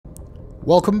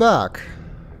Welcome back.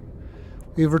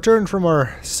 We've returned from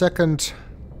our second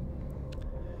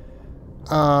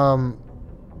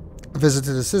visit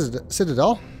to the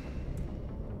Citadel.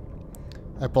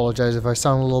 I apologize if I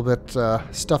sound a little bit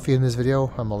stuffy in this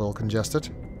video. I'm a little congested.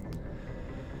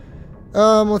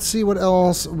 Let's see what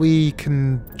else we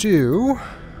can do.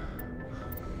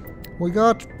 We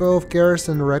got both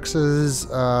Garrison and Wrex's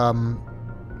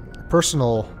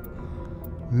personal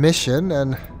mission,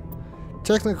 and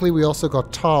technically we also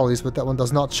got Tali's, but that one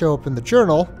does not show up in the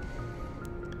journal.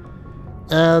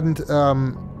 And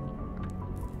the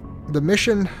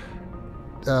mission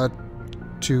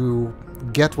to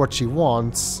get what she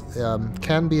wants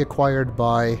can be acquired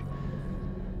by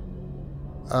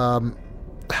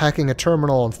hacking a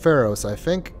terminal on Pharaohs, I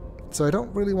think. So I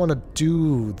don't really want to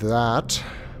do that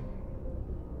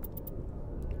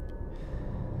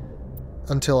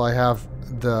until I have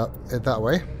it that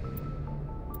way.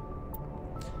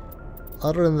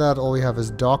 Other than that, all we have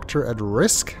is Doctor at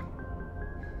Risk.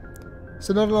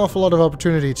 So not an awful lot of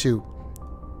opportunity to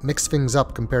mix things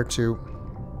up compared to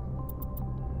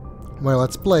my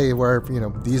Let's Play, where, you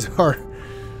know, these are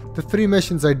the 3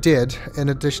 missions I did, in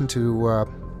addition to,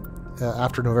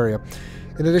 after Noveria,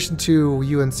 in addition to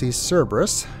UNC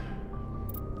Cerberus.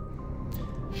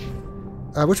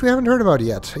 Which we haven't heard about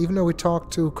yet, even though we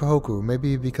talked to Kahoku.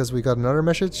 Maybe because we got another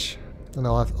message, and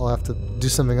I'll have to do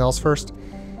something else first.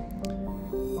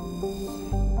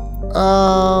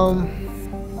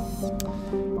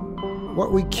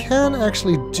 What we can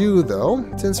actually do, though,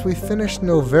 since we finished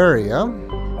Noveria,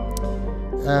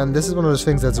 and this is one of those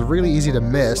things that's really easy to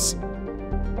miss,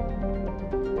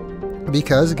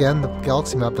 because, again, the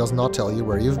galaxy map does not tell you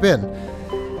where you've been.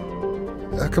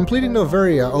 Completing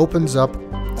Noveria opens up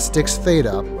Styx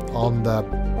Theta on the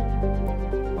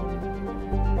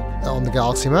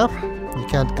galaxy map. You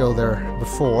can't go there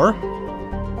before.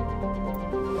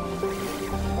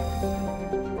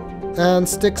 And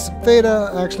Styx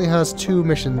Theta actually has 2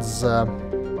 missions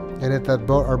in it that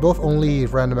are both only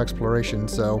random exploration,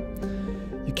 so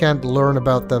you can't learn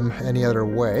about them any other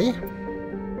way.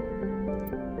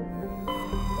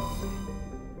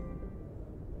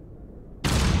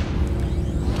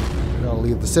 I'll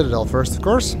leave the Citadel first, of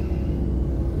course.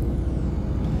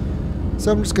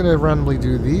 So I'm just gonna randomly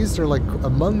do these. They're like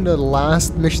among the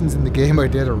last missions in the game I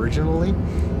did originally,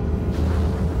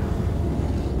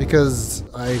 because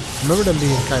I remember them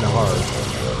being kind of hard.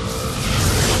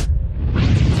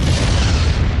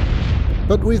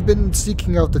 But we've been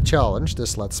seeking out the challenge,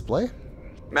 this Let's Play.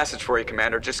 Message for you,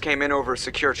 Commander. Just came in over a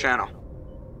secure channel.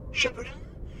 Shepard,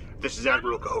 this is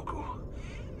Admiral Kahoku.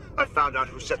 I found out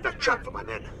who set that trap for my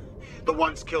men. The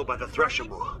ones killed by the Thresher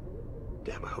Maw.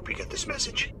 Damn, I hope you get this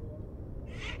message.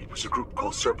 It was a group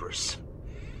called Cerberus.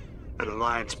 An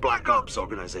Alliance Black Ops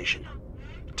organization.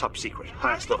 Top secret,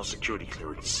 highest level security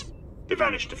clearance. They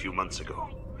vanished a few months ago.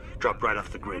 Dropped right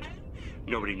off the grid.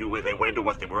 Nobody knew where they went or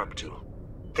what they were up to.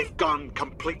 They've gone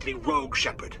completely rogue,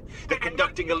 Shepard. They're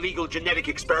conducting illegal genetic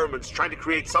experiments, trying to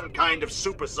create some kind of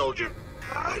super soldier.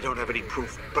 I don't have any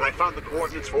proof, but I found the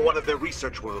coordinates for one of their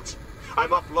research worlds.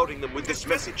 I'm uploading them with this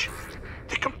message.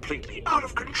 They're completely out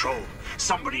of control.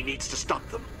 Somebody needs to stop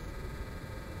them.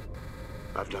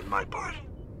 I've done my part.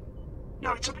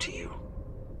 Now it's up to you.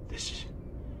 This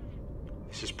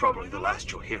is probably the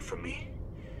last you'll hear from me.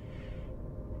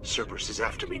 Cerberus is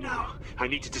after me now. I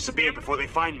need to disappear before they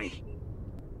find me.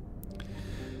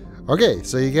 Okay,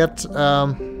 so you get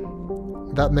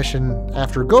that mission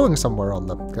after going somewhere on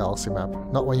the galaxy map,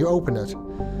 not when you open it.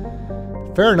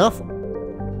 Fair enough.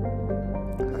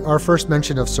 Our first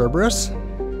mention of Cerberus.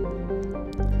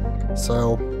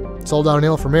 So, it's all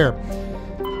downhill from here.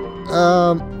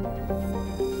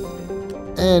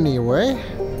 Anyway.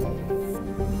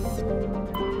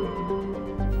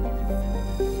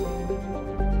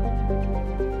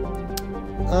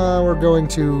 We're going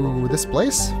to this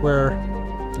place where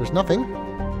there's nothing.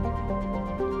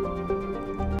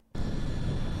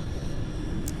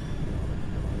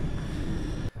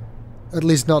 At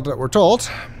least not that we're told.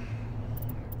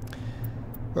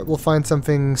 But we'll find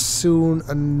something soon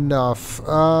enough.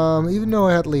 Even though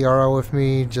I had Liara with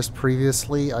me just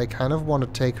previously, I kind of want to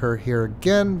take her here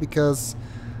again, because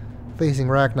facing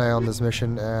Rachni on this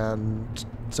mission, and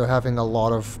so having a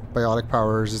lot of biotic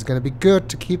powers is going to be good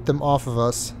to keep them off of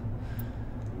us.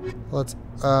 Let's,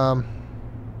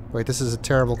 wait, this is a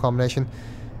terrible combination.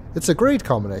 It's a great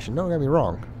combination, don't get me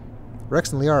wrong.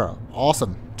 Wrex and Liara,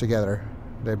 awesome together.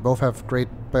 They both have great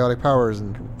biotic powers,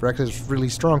 and Wrex is really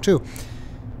strong too.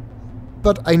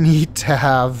 But I need to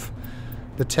have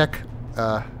the tech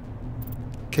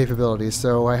capabilities,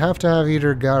 so I have to have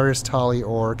either Garrus, Tali,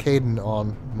 or Caden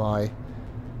on my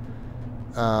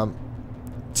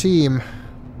team.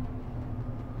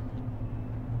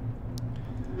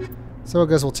 So I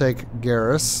guess we'll take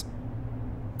Garrus.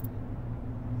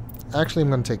 Actually, I'm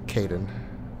going to take Caden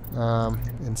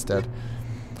instead.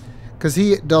 Because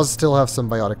he does still have some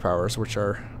biotic powers, which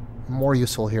are more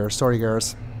useful here. Sorry,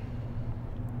 Garrus.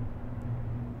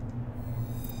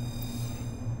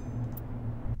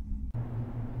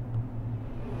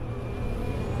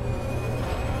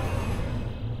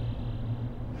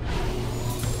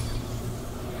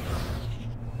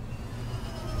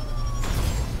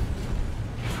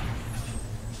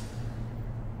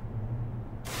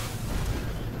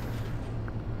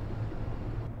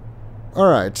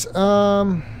 Alright,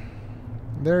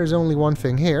 there is only one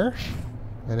thing here,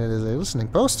 and it is a listening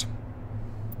post.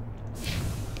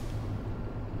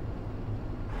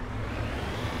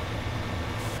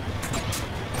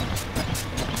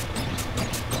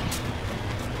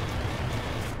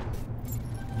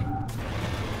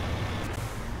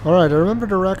 Alright, I remember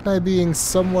the Rachni being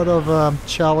somewhat of a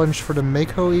challenge for the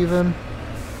Mako even.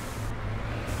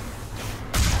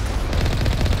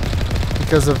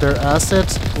 Because of their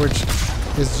asset, which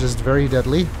is just very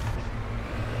deadly.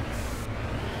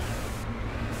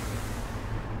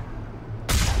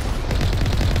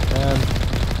 And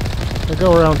they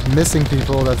go around missing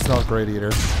people, that's not great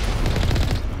either.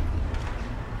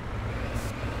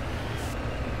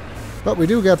 But we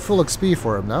do get full XP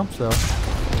for him now, so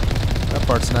that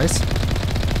part's nice.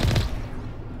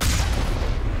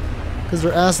 Because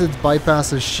their acid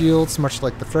bypasses shields, much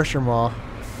like the Thresher Maw.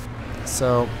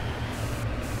 So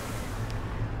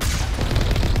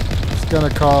gonna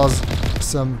cause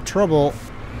some trouble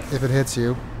if it hits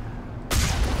you,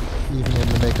 even in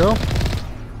the Mako.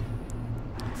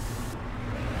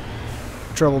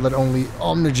 Trouble that only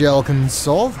Omnigel can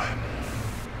solve.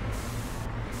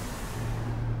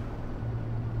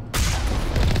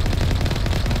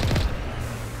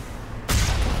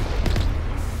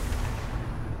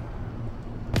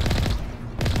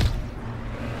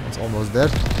 It's almost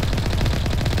dead.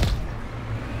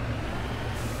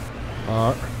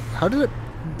 How did it...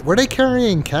 Were they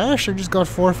carrying cash? I just got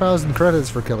 4,000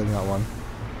 credits for killing that one.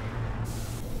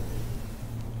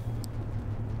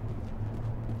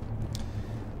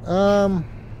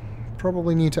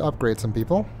 Probably need to upgrade some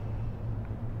people.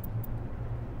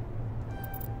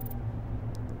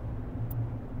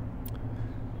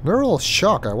 Neural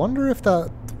Shock. I wonder if that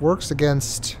works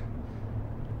against...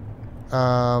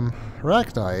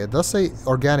 Rachni. It does say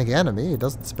organic enemy. It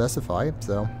doesn't specify,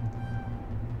 so...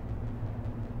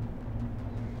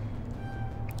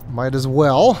 Might as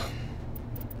well.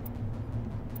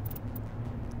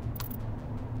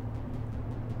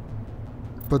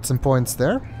 Put some points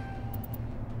there.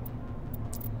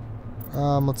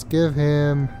 Let's give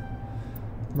him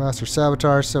Master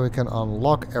Sabotage so we can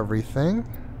unlock everything.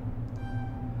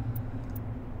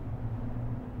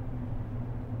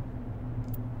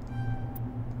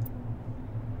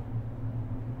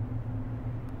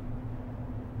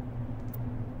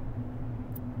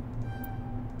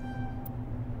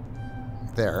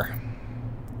 There.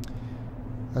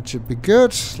 That should be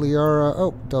good. Liara,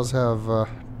 oh, does have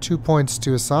 2 points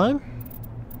to assign.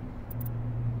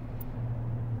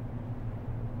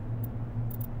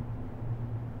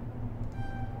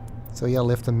 So yeah,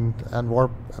 lift and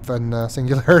warp and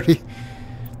singularity.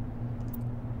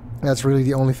 That's really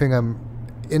the only thing I'm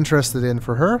interested in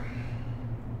for her.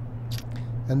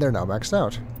 And they're now maxed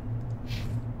out.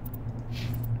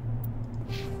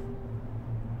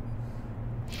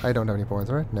 I don't have any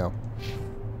points, right? No.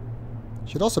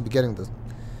 Should also be getting the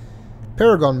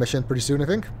Paragon mission pretty soon, I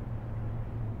think.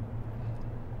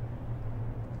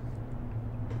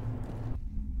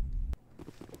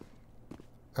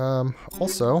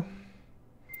 Also,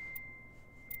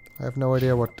 I have no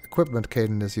idea what equipment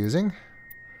Caden is using.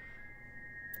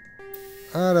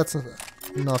 That's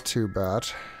not too bad.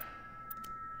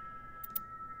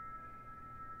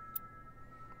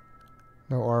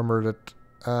 No armor that,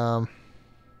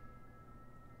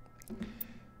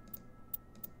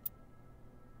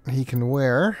 he can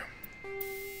wear.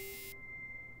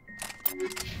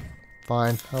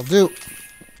 Fine, I'll do.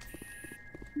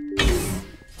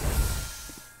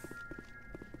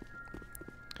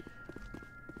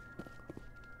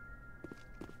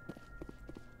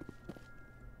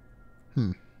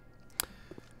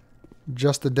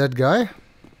 Just a dead guy.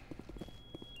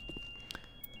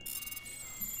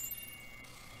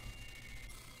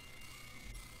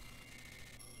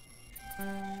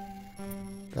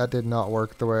 That did not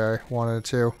work the way I wanted it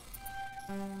to.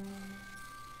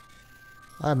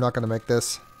 I'm not going to make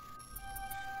this.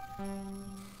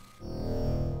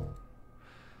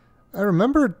 I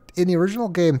remember in the original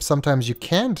game sometimes you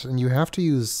can't and you have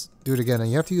to do it again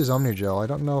and you have to use Omnigel. I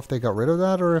don't know if they got rid of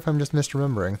that or if I'm just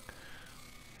misremembering.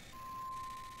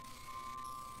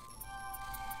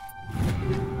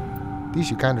 These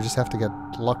you kind of just have to get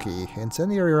lucky.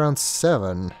 Incendiary around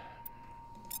 7.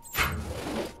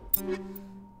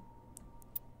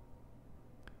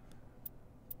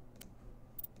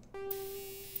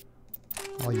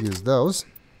 I'll use those.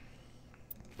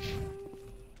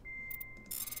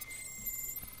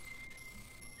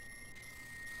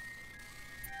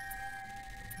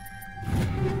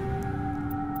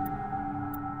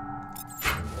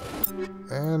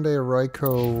 And a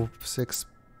Ryko 6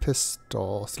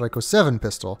 pistol, Ryko 7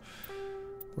 pistol,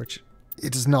 which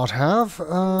it does not have.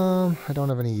 I don't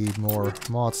have any more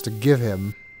mods to give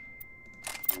him.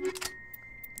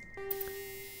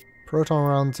 Proton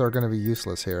rounds are going to be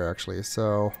useless here, actually,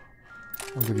 so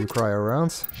I'll give you cryo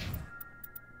rounds.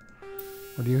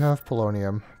 What do you have?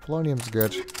 Polonium. Polonium's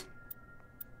good.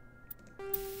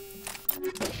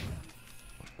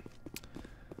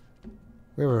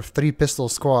 We have a 3-pistol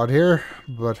squad here,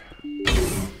 but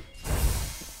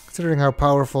considering how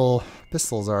powerful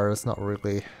pistols are, it's not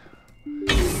really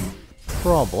a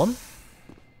problem.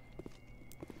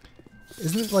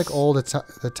 Isn't it like all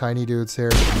the tiny dudes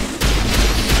here?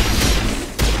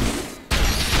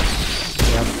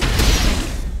 Yep.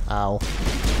 Ow.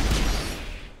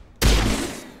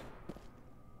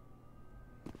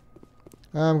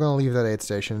 I'm gonna leave that aid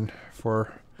station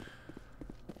for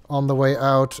on the way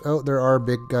out. Oh, there are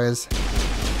big guys.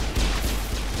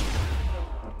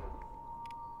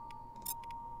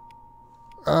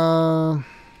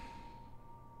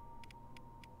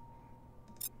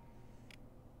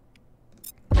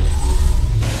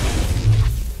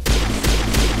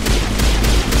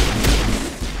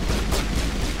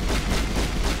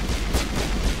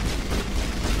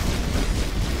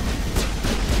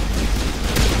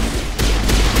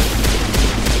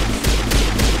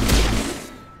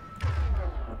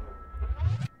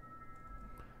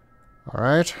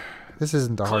 Alright, this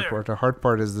isn't the hard part. The hard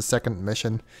part is the second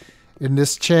mission in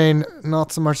this chain,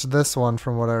 not so much this one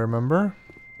from what I remember.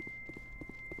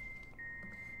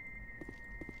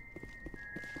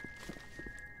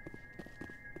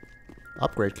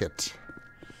 Upgrade kit.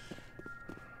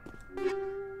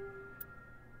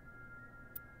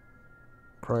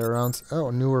 Cryo rounds.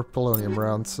 Oh, newer polonium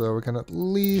rounds, so we can at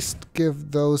least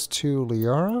give those to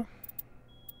Liara.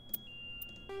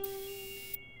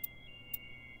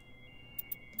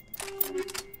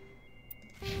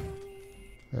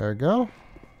 There we go.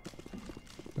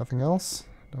 Nothing else?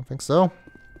 Don't think so.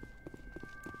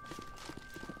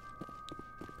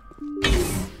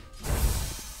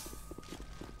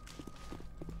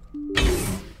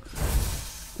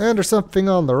 And there's something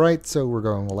on the right, so we're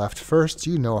going left first.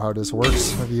 You know how this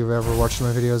works. Have you ever watched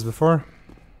my videos before?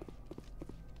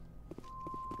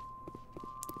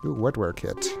 Ooh, wetware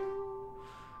kit.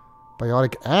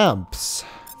 Biotic amps.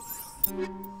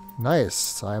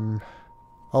 Nice.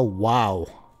 Oh, wow.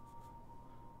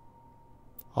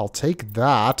 I'll take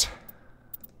that.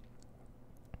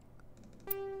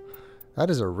 That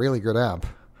is a really good amp.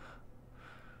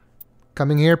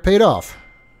 Coming here paid off.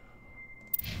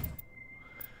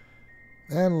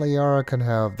 And Liara can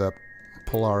have the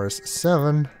Polaris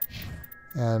 7.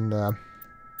 And I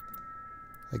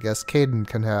guess Caden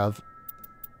can have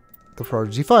the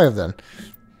Prodigy 5 then.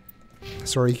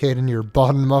 Sorry, Caden, you're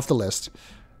bottom of the list.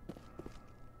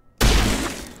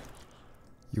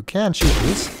 You can shoot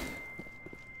these.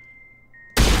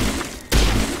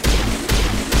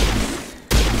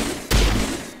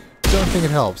 Don't think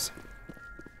it helps.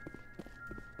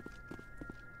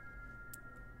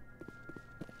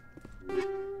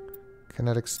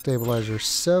 Kinetic stabilizer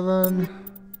 7.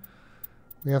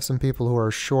 We have some people who are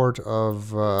short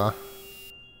of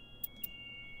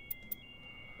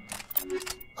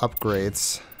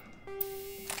upgrades.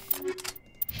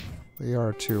 They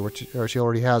are too. She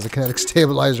already has a kinetic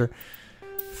stabilizer.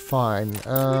 Fine.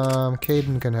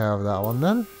 Caden can have that one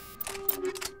then.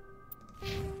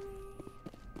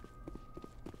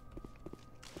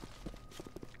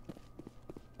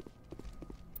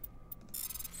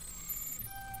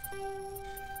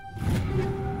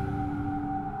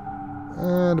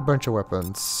 And a bunch of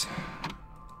weapons.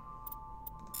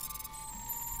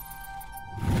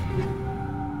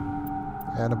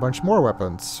 And a bunch more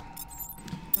weapons.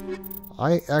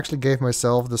 I actually gave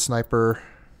myself the sniper,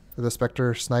 the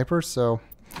Spectre sniper, so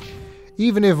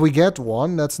even if we get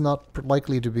one, that's not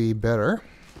likely to be better.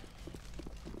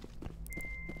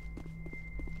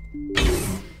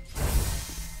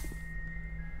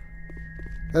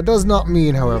 That does not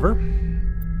mean, however,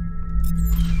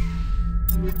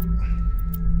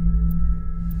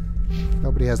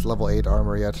 Nobody has level 8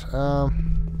 armor yet.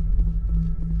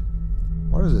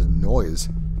 What is this noise?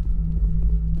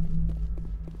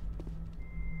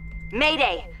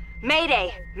 Mayday!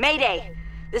 Mayday! Mayday!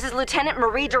 This is Lieutenant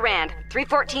Marie Durand,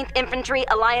 314th Infantry,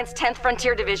 Alliance 10th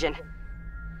Frontier Division.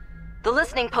 The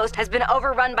listening post has been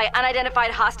overrun by unidentified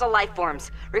hostile life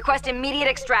forms. Request immediate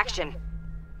extraction.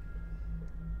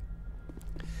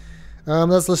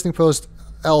 That's listening post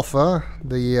Alpha,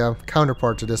 the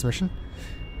counterpart to this mission.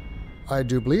 I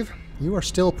do believe. You are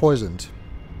still poisoned.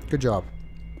 Good job.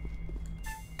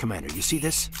 Commander, you see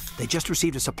this? They just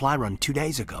received a supply run 2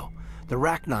 days ago. The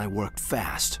Rachni worked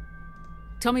fast.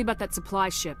 Tell me about that supply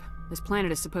ship. This planet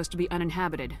is supposed to be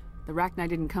uninhabited. The Rachni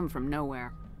didn't come from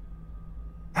nowhere.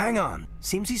 Hang on.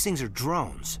 Seems these things are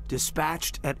drones,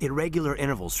 dispatched at irregular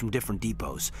intervals from different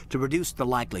depots to reduce the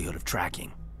likelihood of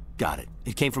tracking. Got it.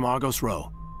 It came from Argos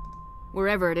Row.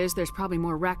 Wherever it is, there's probably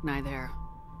more Rachni there.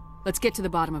 Let's get to the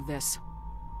bottom of this.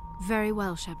 Very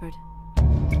well, Shepard.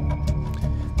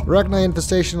 Rachni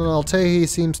infestation on Altahi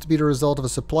seems to be the result of a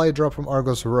supply drop from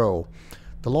Argos Row.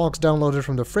 The logs downloaded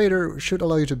from the freighter should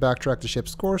allow you to backtrack the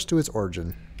ship's course to its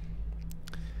origin.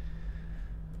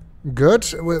 Good.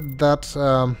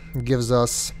 That gives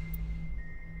us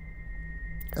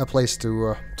a place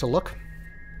to look.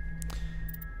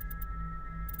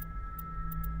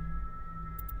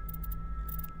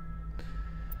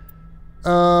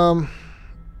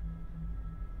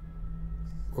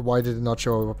 Why did it not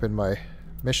show up in my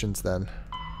missions then?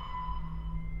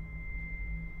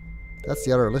 That's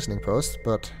the other listening post,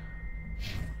 but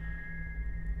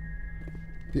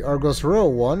the Argos Row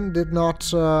one did not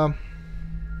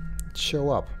show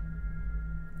up.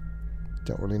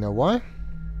 Don't really know why.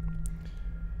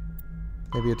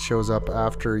 Maybe it shows up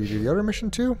after you do the other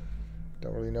mission too?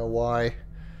 Don't really know why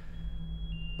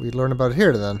we'd learn about it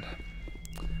here then.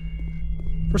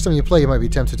 First time you play, you might be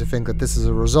tempted to think that this is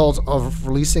a result of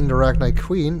releasing the Rachni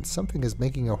Queen. Something is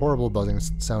making a horrible buzzing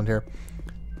sound here.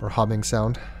 Or humming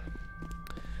sound.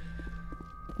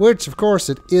 Which, of course,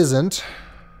 it isn't.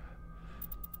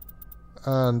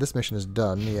 And this mission is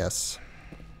done, yes.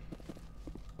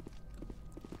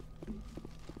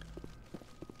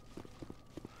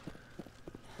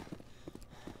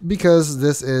 Because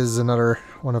this is another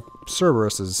one of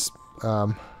Cerberus's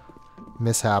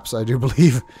mishaps, I do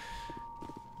believe.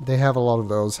 They have a lot of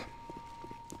those.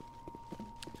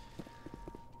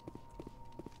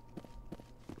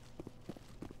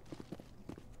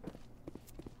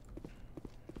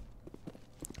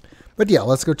 But yeah,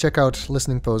 let's go check out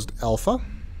listening post Alpha.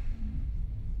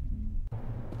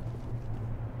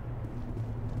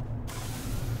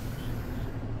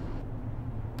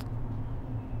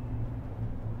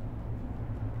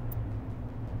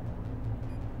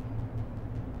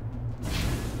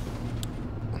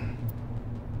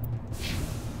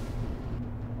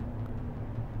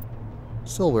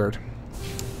 Still weird.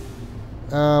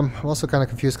 I'm also kind of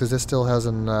confused because this still has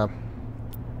an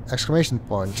exclamation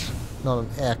point, not an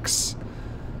X.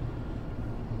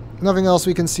 Nothing else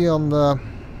we can see on the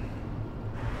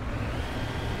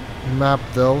map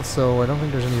though, so I don't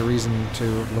think there's any reason to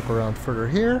look around further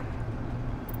here.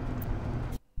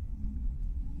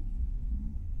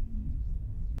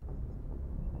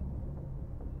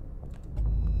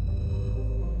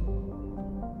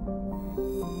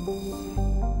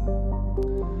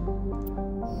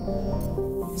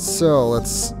 So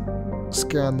let's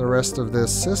scan the rest of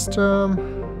this system.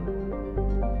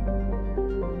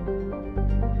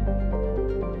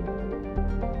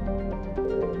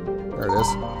 There it is.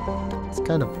 It's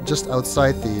kind of just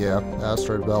outside the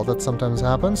asteroid belt. That sometimes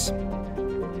happens.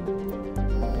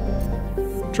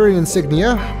 Turian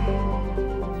insignia.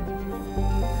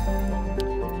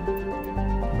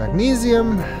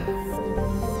 Magnesium.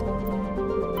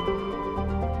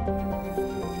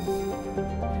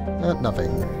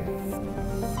 Nothing.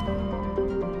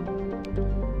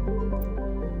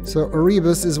 So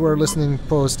Erebus is where listening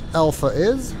post Alpha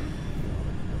is.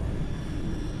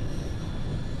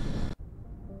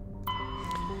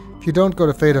 If you don't go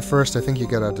to Theta first, I think you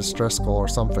get a distress call or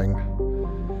something.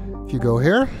 If you go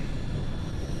here.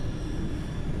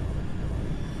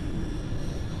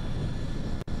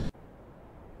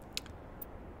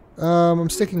 I'm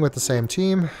sticking with the same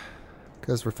team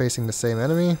because we're facing the same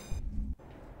enemy.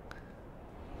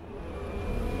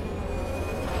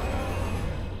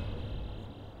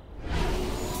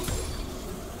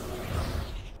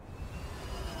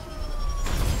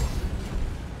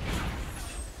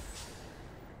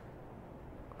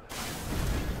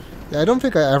 Yeah, I don't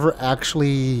think I ever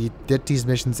actually did these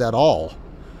missions at all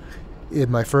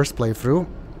in my first playthrough.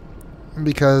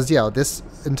 Because, yeah, this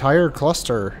entire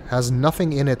cluster has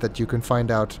nothing in it that you can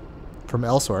find out from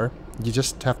elsewhere. You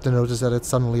just have to notice that it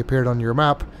suddenly appeared on your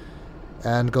map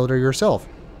and go there yourself.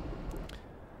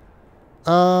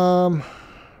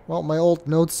 Well, my old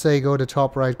notes say go to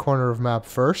top right corner of map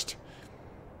first.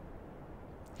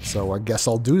 So I guess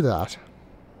I'll do that.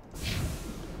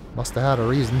 Must have had a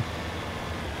reason.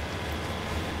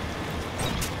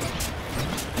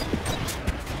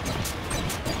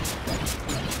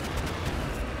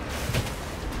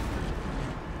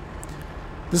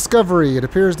 Discovery. It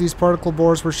appears these particle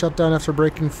bores were shut down after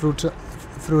breaking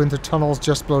through into tunnels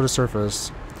just below the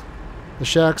surface. The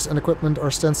shacks and equipment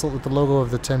are stenciled with the logo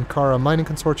of the Tenkara Mining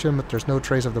Consortium, but there's no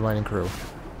trace of the mining crew.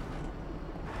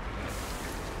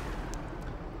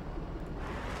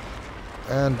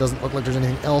 And doesn't look like there's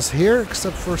anything else here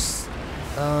except for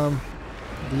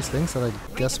these things that I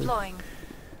guess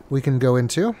we can go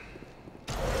into.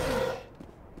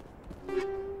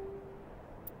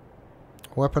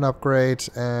 Weapon upgrade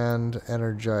and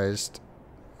energized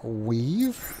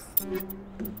weave.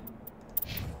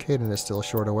 Caden is still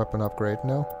short a weapon upgrade,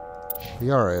 no?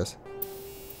 Yara is.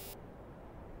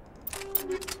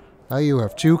 Now you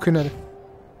have 2 kinetic...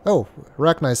 Oh,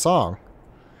 Rachni's song.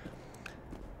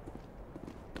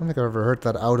 Don't think I've ever heard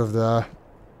that out of the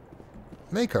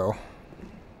Mako.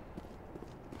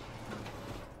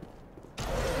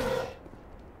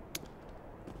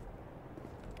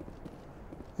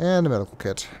 And a medical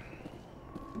kit.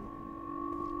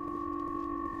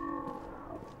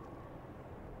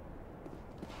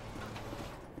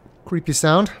 Creepy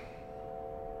sound.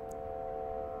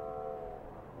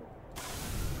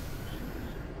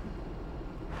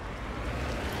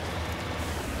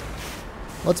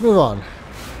 Let's move on.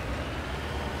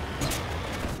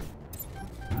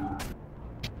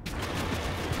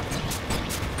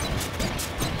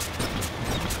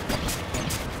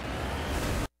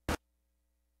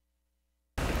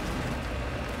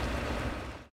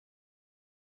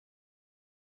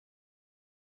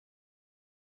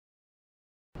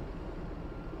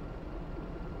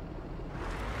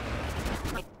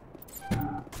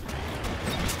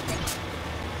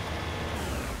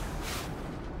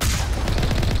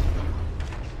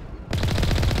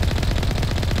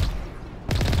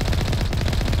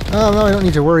 No, I don't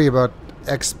need to worry about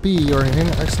XP or anything.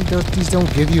 Actually, these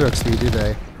don't give you XP, do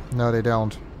they? No, they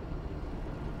don't.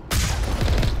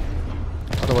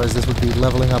 Otherwise, this would be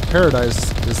leveling up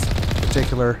Paradise, this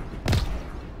particular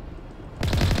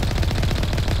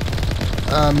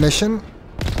mission.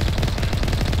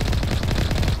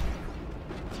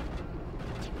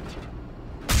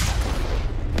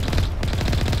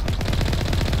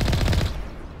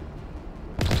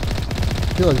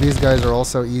 I feel like these guys are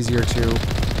also easier to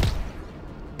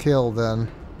kill than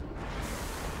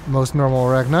most normal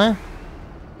Rachni.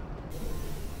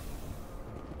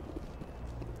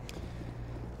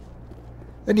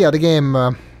 And yeah, the game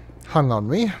hung on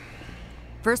me.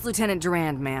 First Lieutenant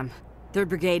Durand, ma'am. 3rd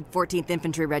Brigade, 14th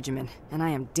Infantry Regiment, and I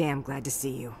am damn glad to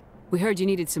see you. We heard you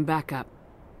needed some backup.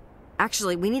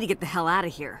 Actually, we need to get the hell out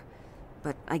of here.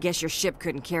 But I guess your ship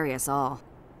couldn't carry us all.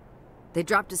 They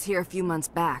dropped us here a few months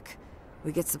back.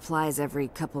 We get supplies every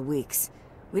couple weeks.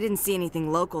 We didn't see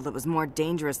anything local that was more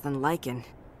dangerous than lichen.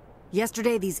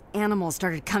 Yesterday, these animals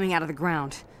started coming out of the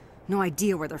ground. No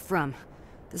idea where they're from.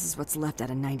 This is what's left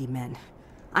out of 90 men.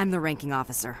 I'm the ranking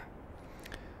officer.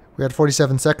 We had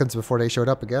 47 seconds before they showed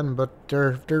up again, but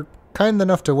they're kind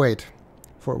enough to wait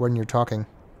for when you're talking.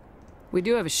 We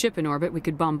do have a ship in orbit. We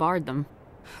could bombard them.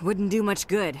 Wouldn't do much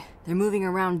good. They're moving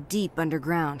around deep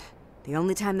underground. The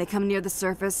only time they come near the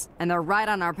surface, and they're right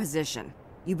on our position.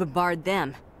 You bombard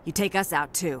them. You take us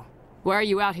out, too. Why are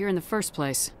you out here in the first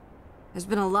place? There's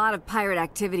been a lot of pirate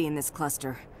activity in this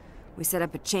cluster. We set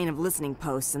up a chain of listening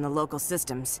posts in the local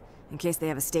systems, in case they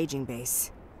have a staging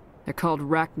base. They're called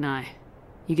Rachni.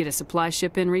 You get a supply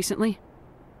ship in recently?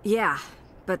 Yeah,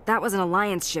 but that was an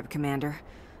Alliance ship, Commander.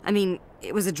 I mean,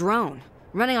 it was a drone,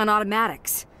 running on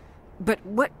automatics. But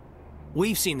what...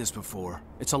 We've seen this before.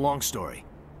 It's a long story.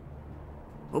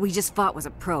 What we just fought was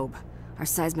a probe. Our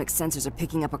seismic sensors are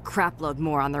picking up a crapload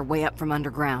more on their way up from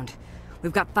underground.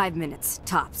 We've got 5 minutes,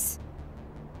 tops.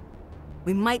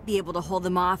 We might be able to hold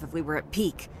them off if we were at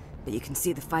peak, but you can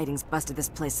see the fighting's busted this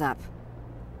place up.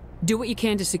 Do what you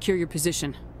can to secure your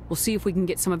position. We'll see if we can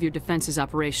get some of your defenses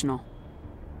operational.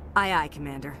 Aye, aye,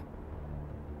 Commander.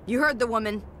 You heard the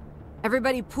woman.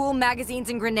 Everybody pool magazines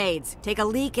and grenades. Take a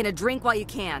leak and a drink while you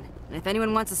can. And if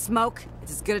anyone wants a smoke,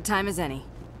 it's as good a time as any.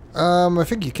 I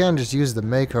think you can just use the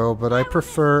Mako, but I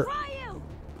prefer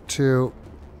to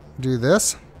do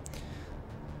this.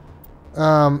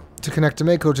 To connect the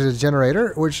Mako to the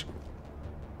generator, which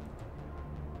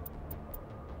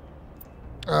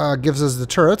gives us the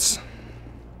turrets.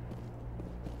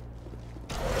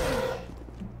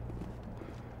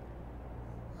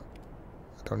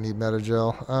 don't need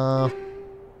Metagel.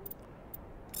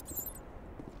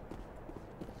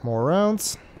 More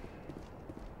rounds.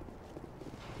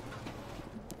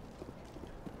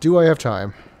 Do I have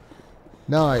time?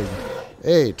 9,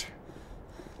 8.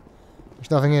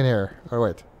 There's nothing in here. Oh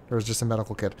wait, there was just a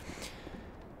medical kit.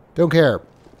 Don't care.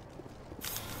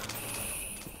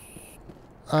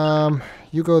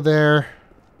 You go there.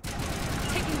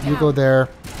 You go there.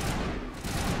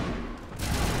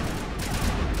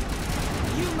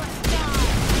 You must die.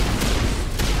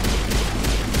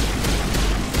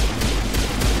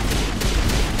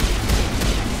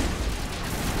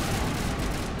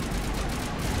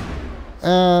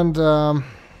 And,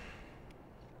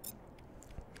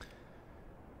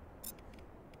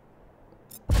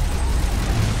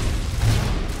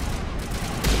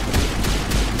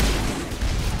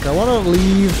 I want to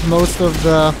leave most of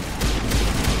the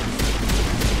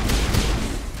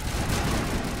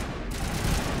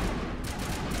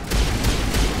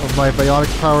my biotic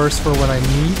powers for when I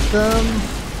need them,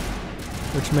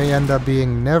 which may end up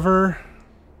being never.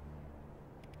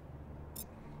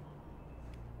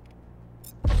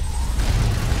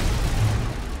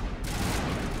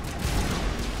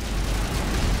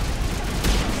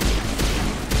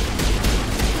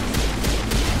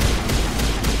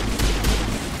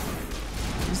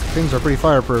 Things are pretty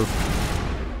fireproof.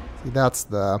 See, that's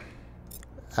the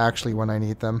actually when I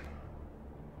need them.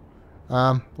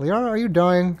 Liara, are you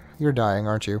dying? You're dying,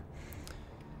 aren't you?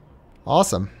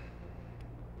 Awesome.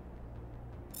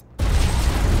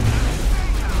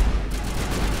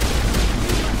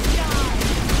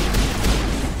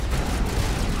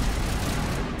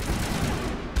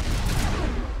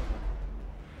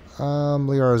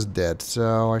 Liara's dead,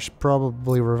 so I should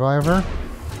probably revive her.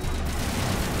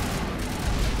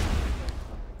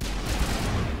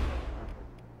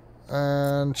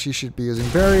 And she should be using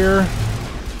barrier.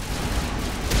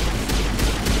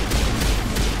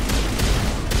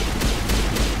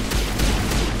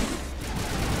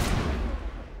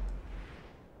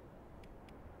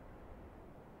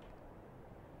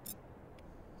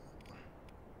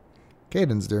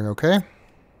 Caden's doing okay.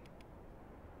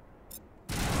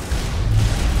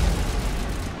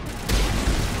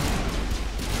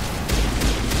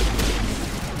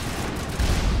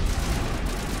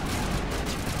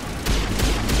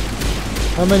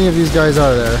 How many of these guys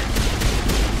are there?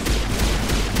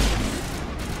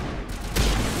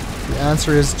 The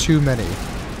answer is too many.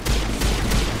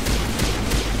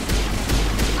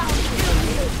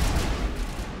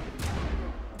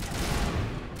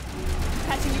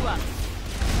 Patching you up.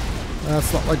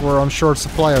 It's not like we're on short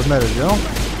supply of Metagel.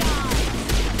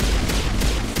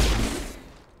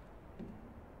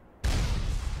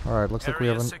 Alright, looks like we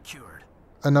have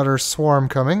another swarm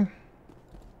coming.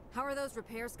 How are those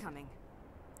repairs coming?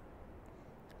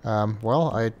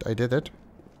 Well, I did it.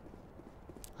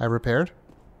 I repaired.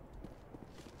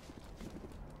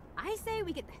 I say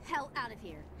we get the hell out of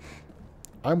here.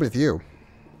 I'm with you.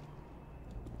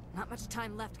 Not much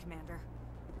time left, Commander.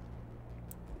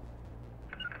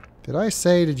 Did I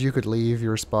say that you could leave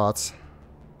your spots?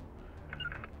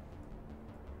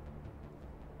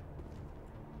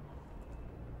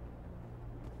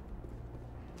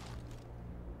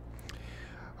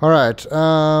 Alright, we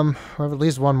have at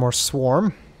least one more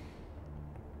swarm.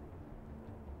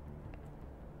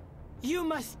 You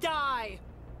must die.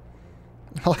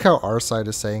 I like how our side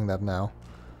is saying that now.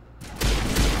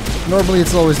 Normally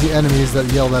it's always the enemies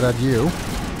that yell that at you.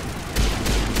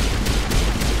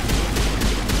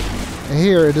 And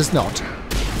here it is not.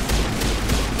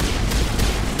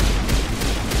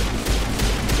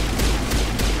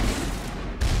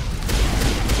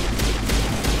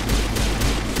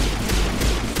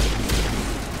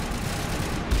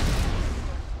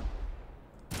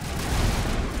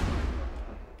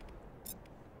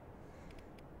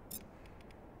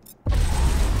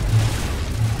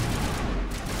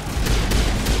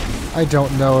 I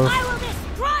don't know if... I will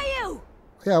destroy you!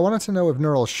 Yeah, I wanted to know if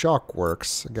neural shock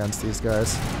works against these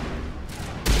guys.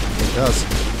 It does.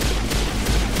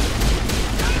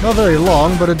 Not very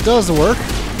long, but it does work.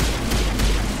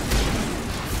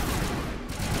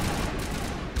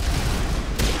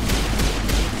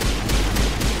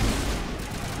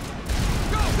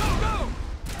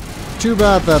 Too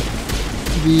bad that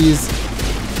these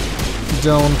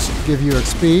don't give you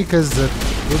XP, because it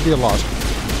would be a lot.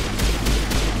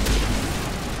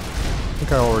 I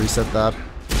think I already said that.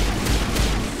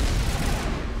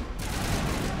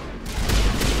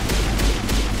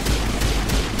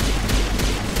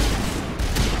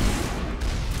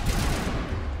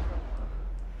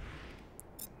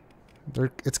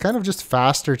 It's kind of just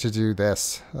faster to do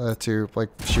this, to like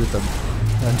shoot them.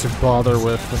 than to bother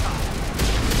with.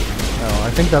 Oh,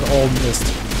 I think that all missed.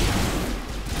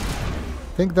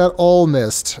 I think that all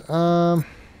missed.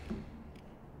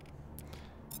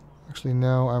 Actually,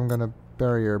 no, I'm gonna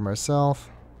barrier myself.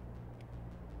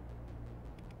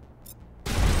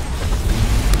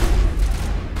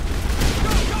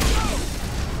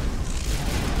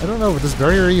 I don't know, would this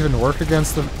barrier even work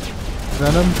against the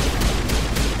venom?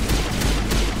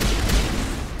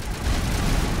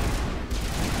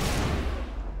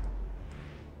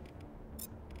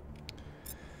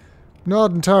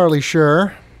 Not entirely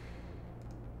sure.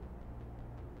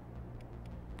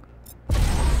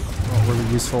 Not really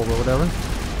useful, but whatever.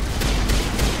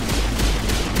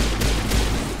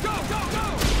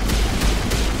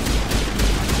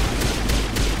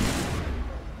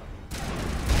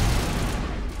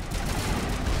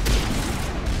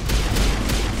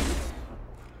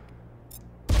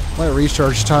 My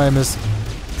recharge time is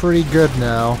pretty good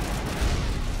now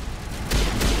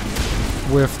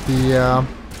with the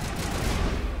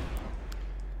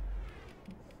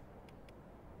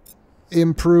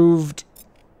improved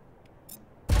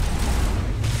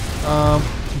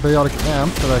biotic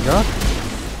amp that I got.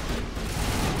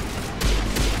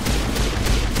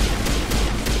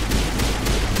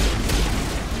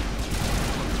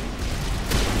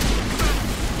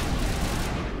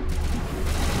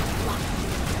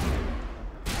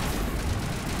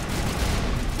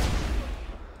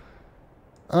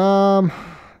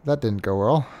 That didn't go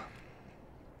well.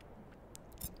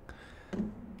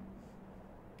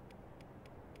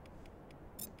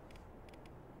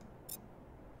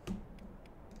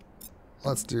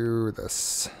 Let's do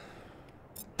this.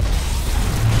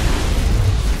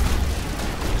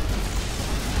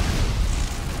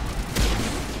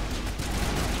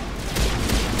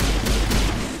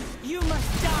 You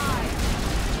must die.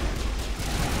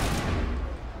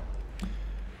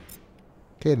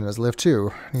 Caden has lived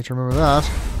too. Need to remember that.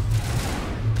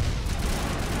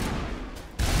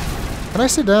 Can I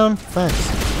sit down? Thanks.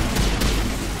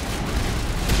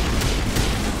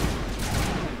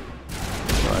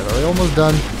 Right, are we almost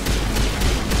done?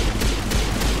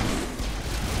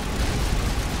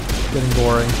 Getting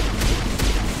boring.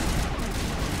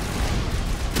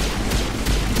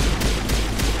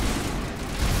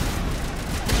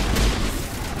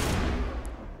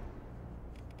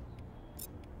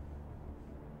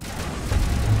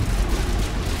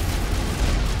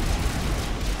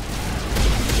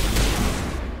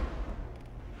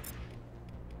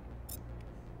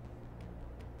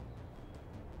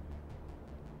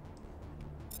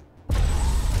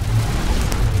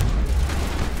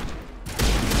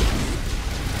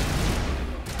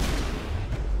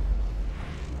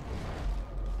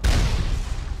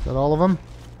 Is that all of them?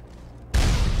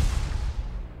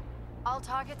 All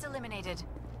targets eliminated.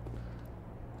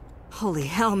 Holy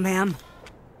hell, ma'am.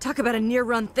 Talk about a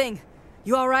near-run thing.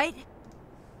 You alright?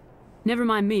 Never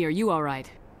mind me, are you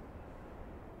alright?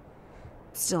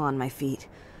 Still on my feet.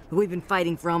 But we've been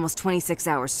fighting for almost 26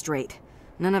 hours straight.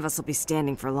 None of us will be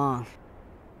standing for long.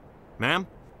 Ma'am,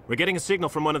 we're getting a signal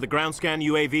from one of the ground scan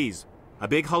UAVs. A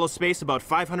big hollow space about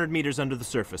 500 meters under the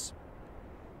surface.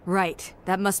 Right.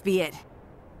 That must be it.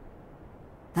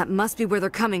 That must be where they're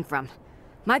coming from.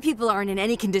 My people aren't in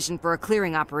any condition for a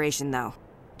clearing operation, though.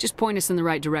 Just point us in the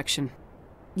right direction.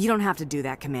 You don't have to do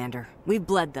that, Commander. We've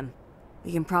bled them.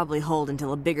 We can probably hold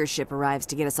until a bigger ship arrives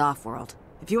to get us off-world.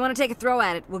 If you want to take a throw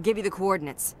at it, we'll give you the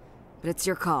coordinates. But it's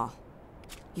your call.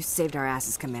 You saved our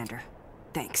asses, Commander.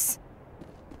 Thanks.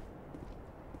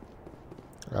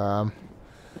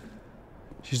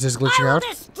 She's just glitching out. I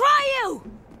will destroy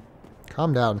you!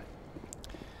 Calm down.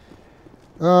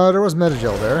 There was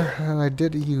Metagel there, and I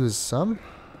did use some.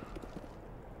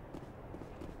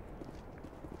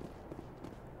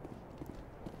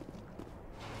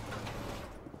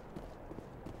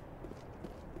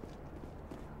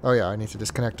 Oh yeah, I need to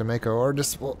disconnect the Mako, or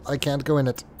just, well, I can't go in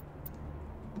it.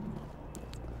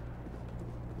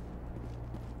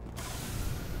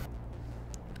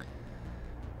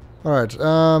 Alright,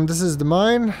 this is the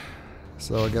mine,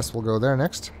 so I guess we'll go there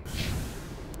next.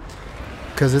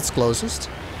 Because it's closest.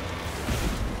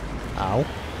 Ow.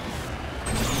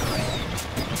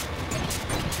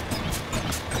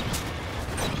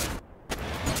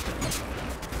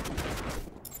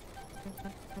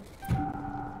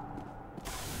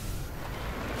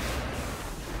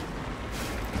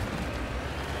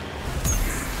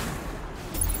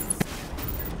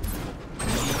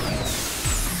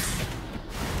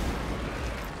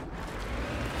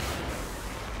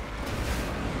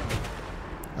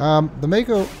 The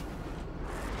Mako...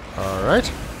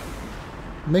 Alright.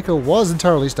 Mako was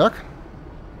entirely stuck.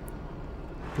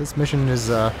 This mission is,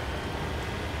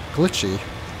 glitchy.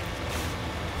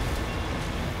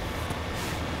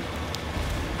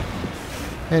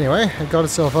 Anyway, it got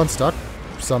itself unstuck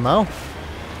somehow.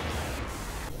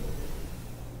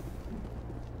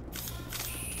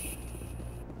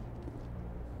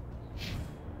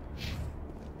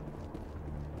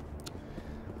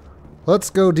 Let's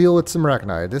go deal with some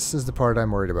Rachni. This is the part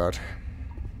I'm worried about.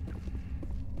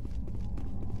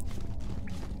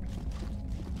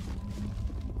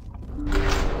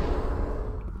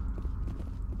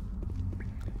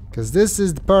 Because this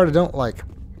is the part I don't like.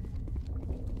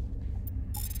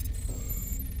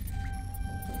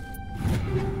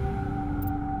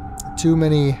 Too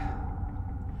many...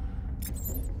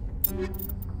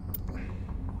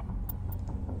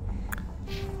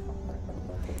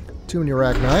 Too many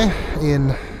Rachni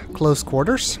in close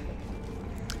quarters.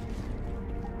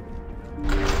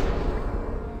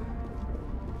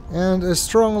 And a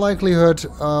strong likelihood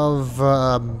of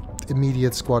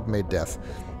immediate squad-mate death.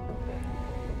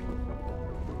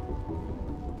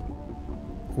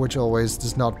 Which always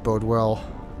does not bode well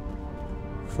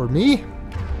for me.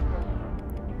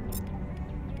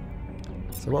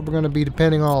 So what we're going to be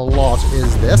depending on a lot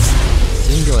is this.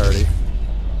 Singularity.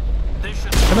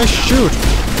 Can I shoot?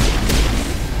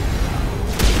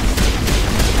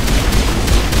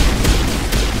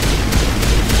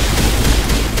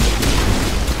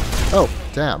 Oh,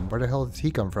 damn. Where the hell did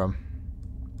he come from?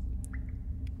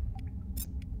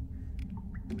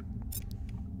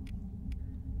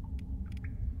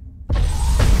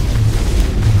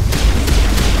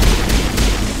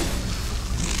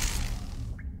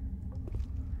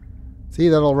 See,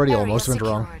 that already almost went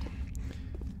wrong.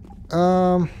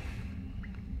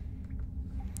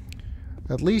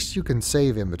 At least you can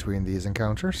save in between these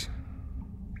encounters.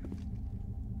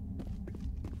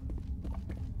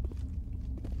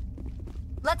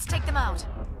 Let's take them out.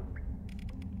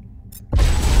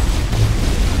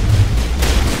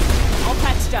 All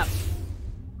patched up.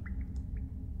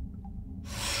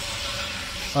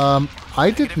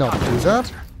 I did not do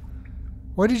that.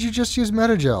 Why did you just use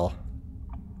Metagel?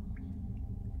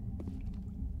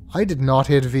 I did not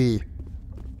hit V.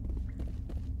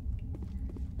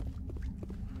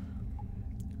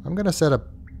 I'm gonna set a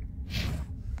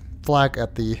flag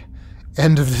at the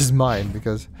end of this mine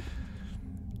because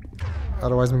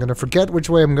otherwise I'm gonna forget which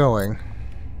way I'm going.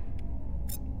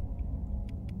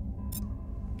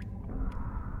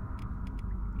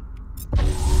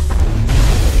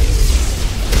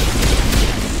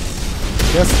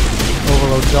 Yes,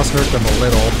 overload does hurt them a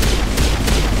little.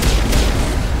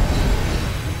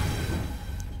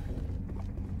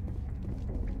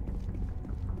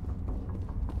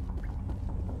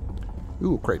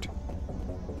 Ooh, crate.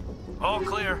 All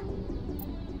clear.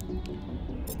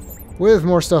 With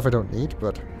more stuff I don't need,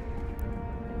 but...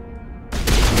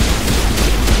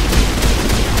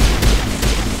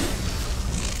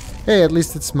 Hey, at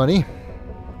least it's money.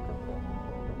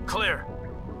 Clear.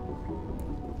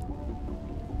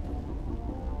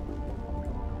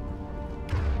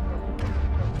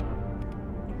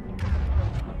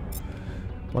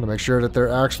 Want to make sure that they're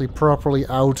actually properly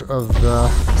out of the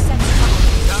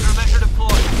Countermeasure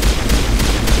deployed.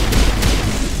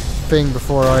 thing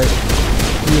before I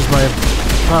use my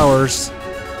powers.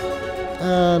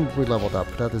 And we leveled up.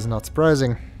 That is not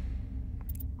surprising.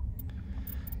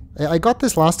 I got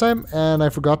this last time and I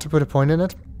forgot to put a point in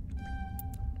it.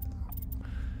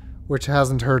 Which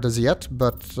hasn't hurt us yet,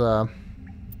 but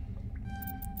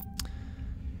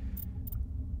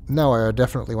now I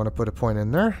definitely want to put a point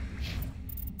in there.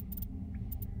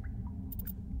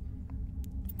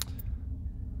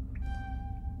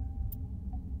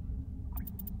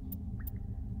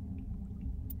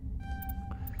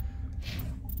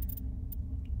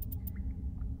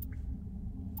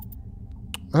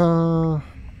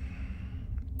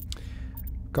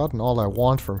 Gotten all I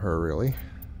want from her, really.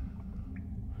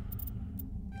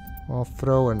 Well,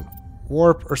 throw and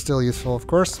warp are still useful, of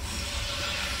course.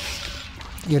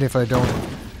 Even if I don't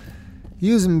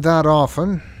use them that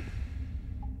often.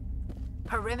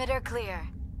 Perimeter clear.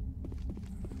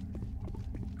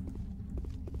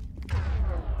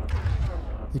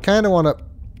 You kind of want to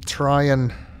try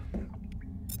and...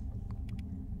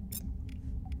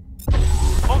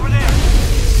 Over there.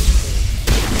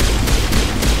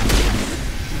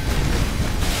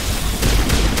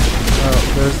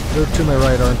 Oh, they're to my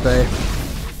right, aren't they?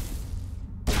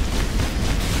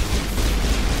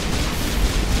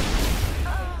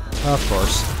 Of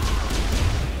course.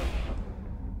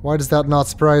 Why does that not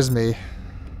surprise me?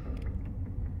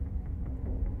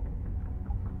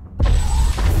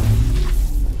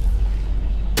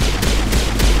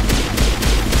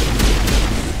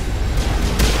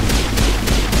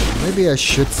 Maybe I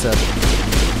should set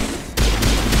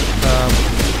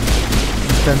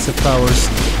defensive powers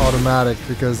automatic,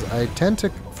 because I tend to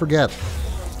forget.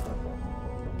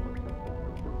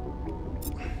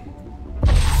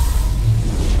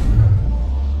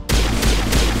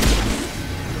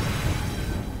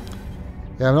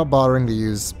 Yeah, I'm not bothering to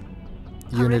use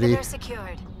Unity. Perimeter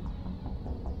secured.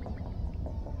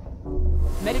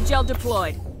 Metagel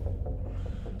deployed.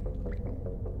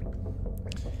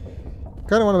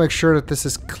 Kind of want to make sure that this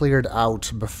is cleared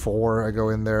out before I go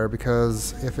in there,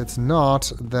 because if it's not,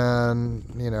 then,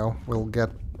 you know, we'll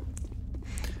get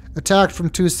attacked from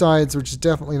two sides, which is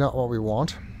definitely not what we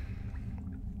want.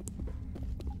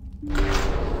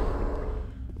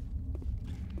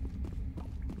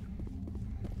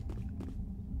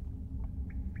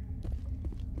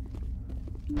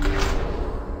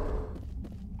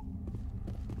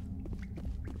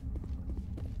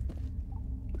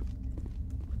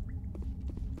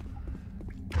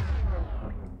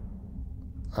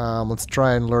 Let's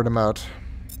try and lure them out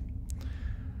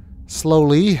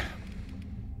slowly.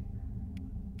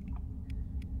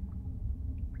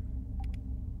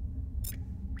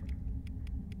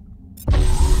 If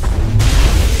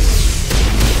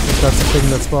that's a thing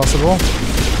that's possible.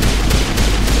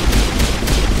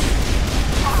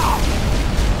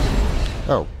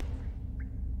 Oh.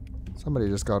 Somebody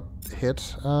just got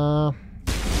hit.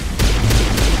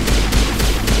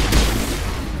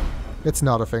 It's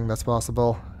not a thing that's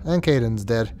possible. And Caden's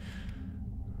dead.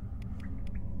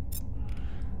 I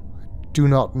do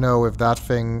not know if that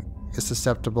thing is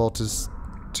susceptible to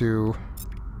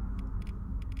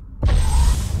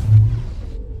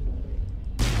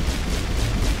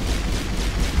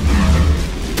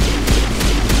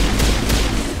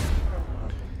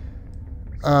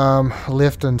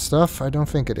lift and stuff. I don't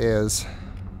think it is.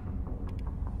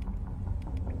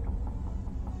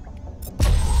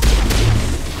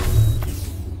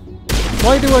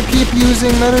 Why do I keep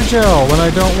using Metagel when I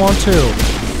don't want to?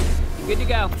 Good to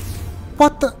go.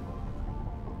 What the?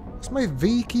 Is my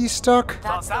V key stuck?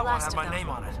 That's the last of my them. name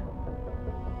on it.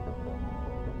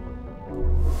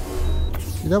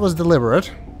 See, that was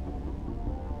deliberate.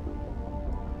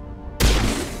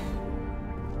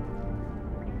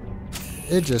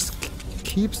 It just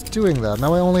keeps doing that.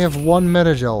 Now I only have one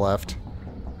Metagel left.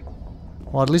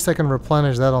 Well, at least I can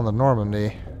replenish that on the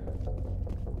Normandy.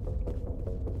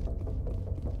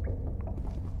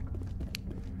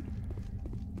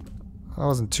 That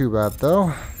wasn't too bad,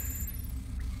 though.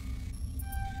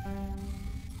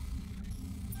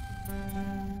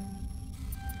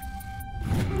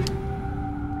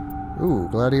 Ooh,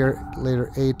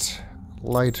 Gladiator 8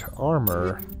 light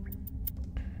armor.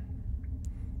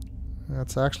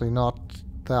 That's actually not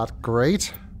that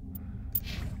great.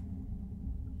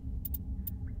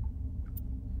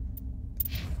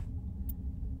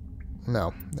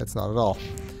 No, it's not at all.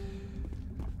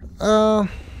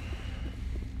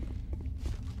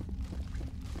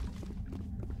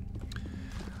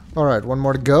 Alright, one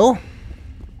more to go.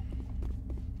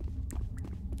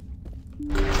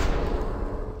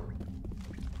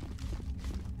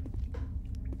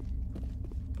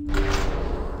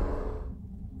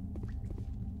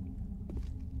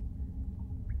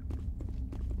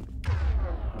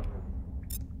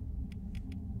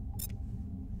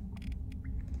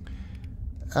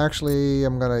 Actually,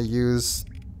 I'm gonna use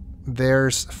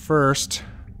theirs first.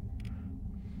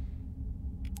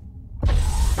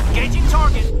 Engaging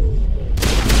target.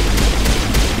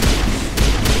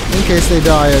 In case they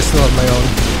die, I still have my own.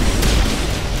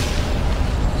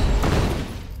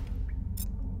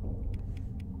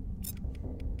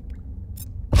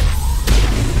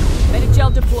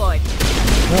 Metagel deployed.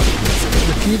 Yep,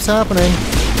 it keeps happening.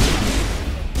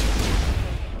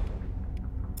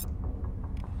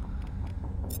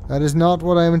 That is not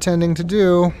what I'm intending to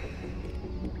do.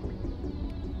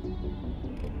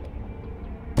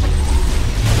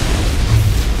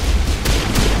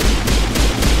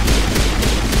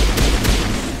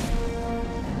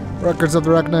 Records of the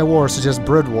Rachni War suggest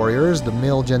brood warriors, the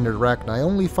male-gendered Rachni,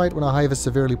 only fight when a hive is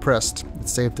severely pressed.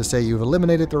 It's safe to say you've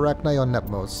eliminated the Rachni on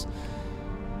Nepmos.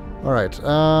 Alright,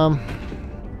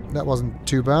 that wasn't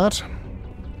too bad.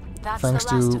 That's Thanks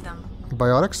the last to of them.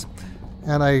 biotics.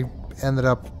 And I ended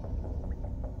up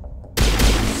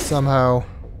somehow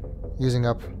using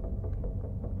up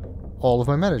all of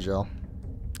my Metagel.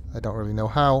 I don't really know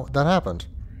how that happened.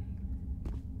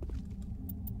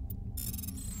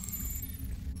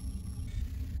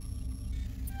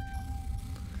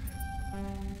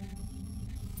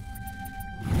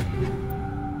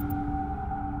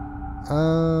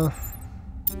 I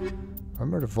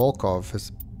remember the Volkov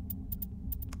is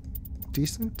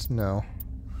decent? No.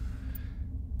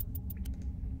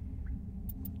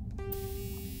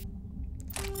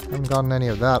 Haven't gotten any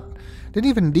of that. Didn't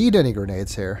even need any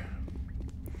grenades here.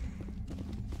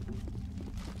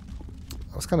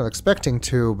 I was kind of expecting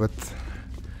to, but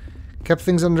kept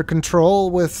things under control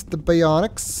with the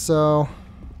bionics, so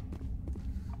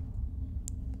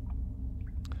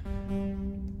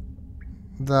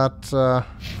that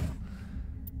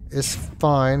is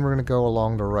fine. We're gonna go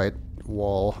along the right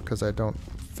wall because I don't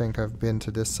think I've been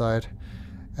to this side,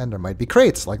 and there might be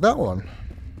crates like that one.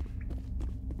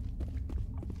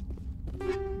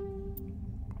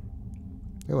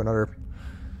 Oh, another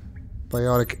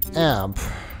biotic amp.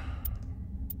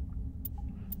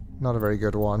 Not a very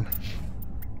good one.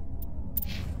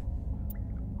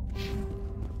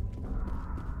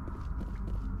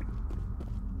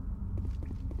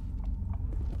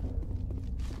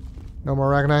 No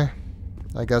more Rachni?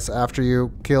 I guess after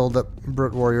you kill the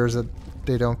brute warriors that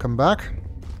they don't come back.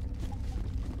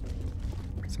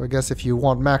 So I guess if you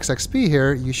want max XP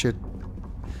here, you should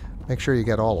make sure you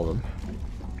get all of them.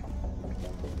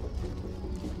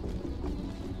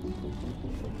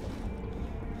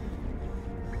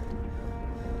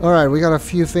 Alright, we got a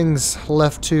few things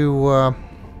left to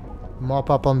mop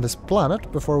up on this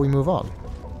planet before we move on.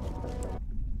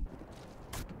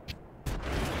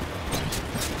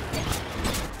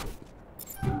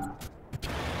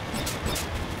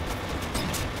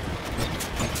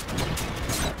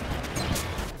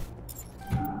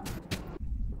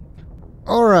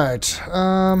 Alright,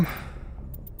 oh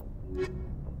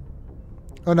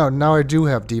no, now I do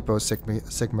have Depot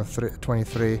Sigma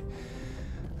 23.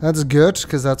 That's good,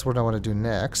 because that's what I want to do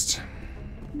next.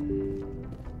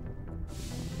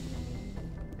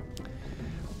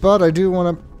 But I do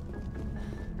want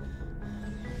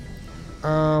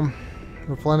to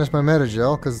replenish my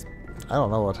Metagel, because I don't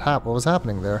know what was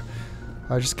happening there.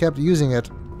 I just kept using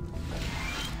it.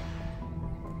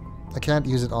 I can't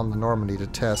use it on the Normandy to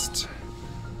test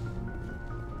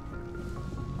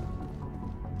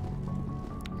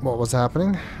what was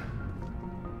happening.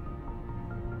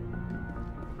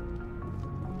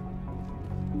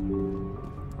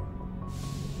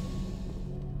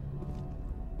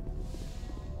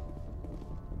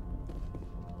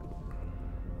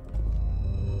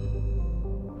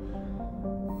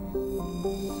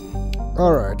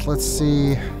 Alright, let's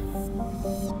see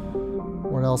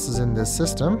what else is in this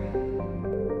system.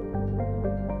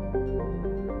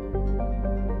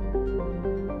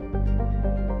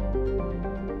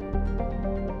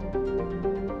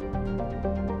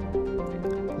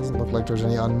 Doesn't look like there's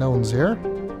any unknowns here.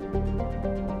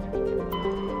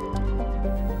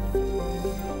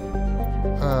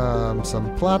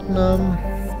 Some platinum.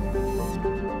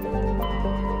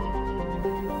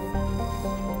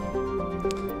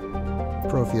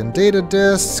 Prothean data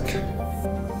disk.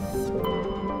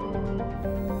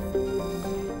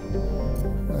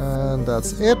 And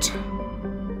that's it.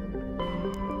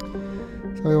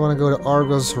 So we want to go to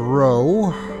Argos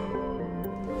Row.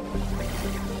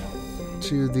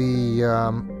 To the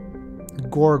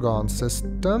Gorgon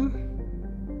system.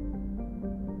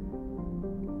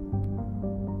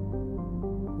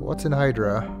 What's in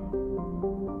Hydra?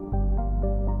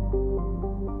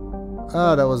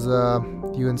 Ah, that was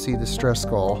UNC distress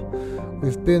call.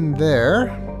 We've been there.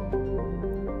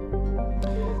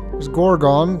 There's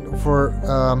Gorgon for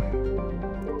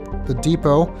the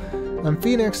depot, and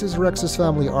Phoenix is Rex's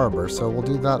family arbor, so we'll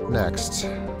do that next.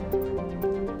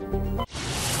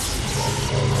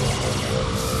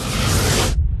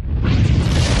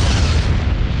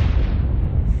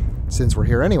 Since we're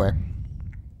here anyway.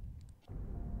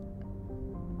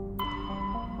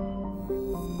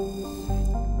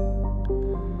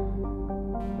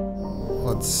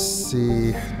 Let's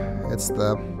see, it's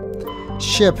the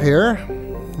ship here.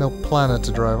 No planet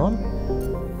to drive on.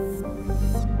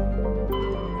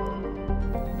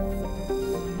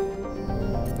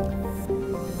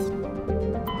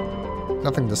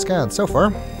 Nothing to scan so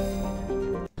far.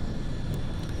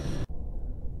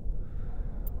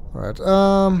 Alright,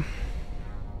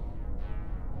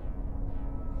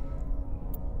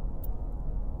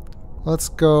 let's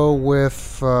go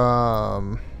with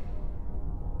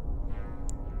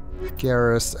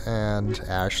Garrus and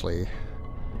Ashley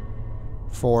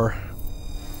for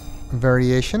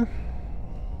variation.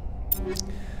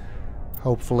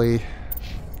 Hopefully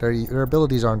their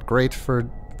abilities aren't great for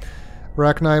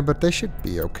Rachni, but they should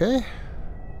be okay.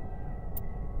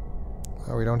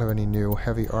 Oh, we don't have any new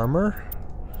heavy armor.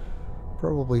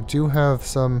 Probably do have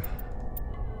some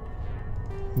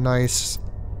nice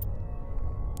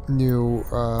new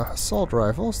assault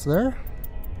rifles there.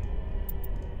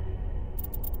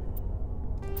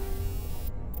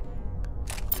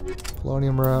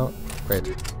 Polonium route.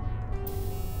 Wait.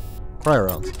 cryo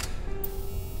rounds.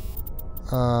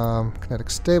 Kinetic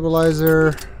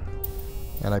stabilizer.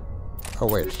 And oh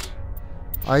wait.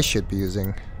 I should be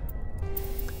using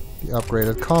the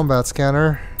upgraded combat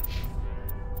scanner.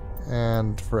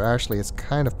 And for Ashley it's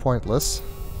kind of pointless.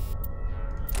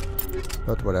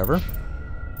 But whatever.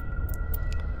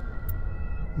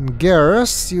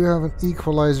 Garrus, you have an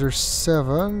Equalizer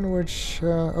 7, which...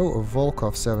 oh, a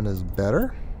Volkov 7 is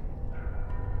better.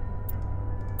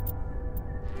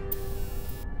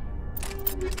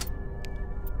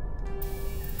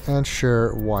 And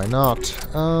sure, why not?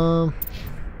 Got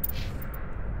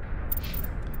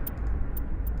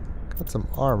some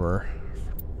armor.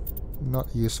 Not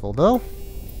useful, though.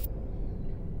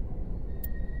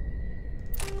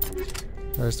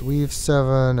 There's Weave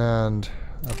 7 and...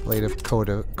 ablative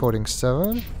coating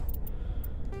 7.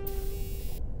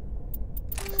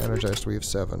 Energized Weave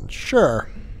 7. Sure.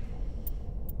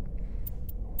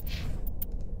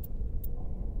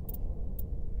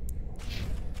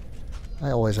 I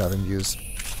always have him use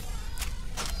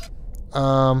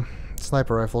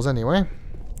sniper rifles anyway.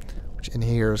 Which in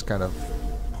here is kind of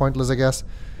pointless, I guess.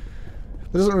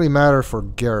 It doesn't really matter for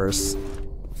Garrus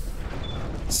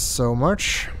so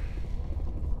much.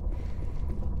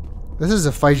 This is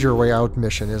a fight your way out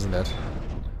mission, isn't it?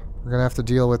 We're gonna have to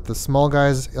deal with the small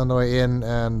guys on the way in,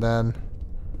 and then...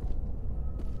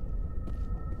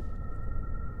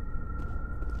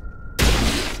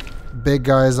 big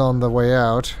guys on the way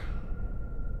out.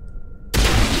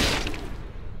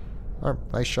 Oh,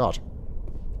 nice shot.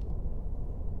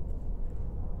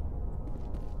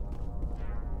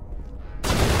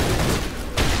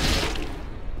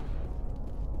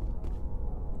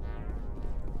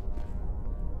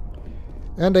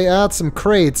 And they add some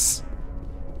crates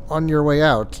on your way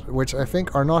out, which I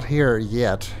think are not here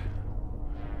yet.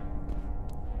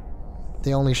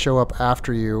 They only show up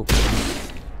after you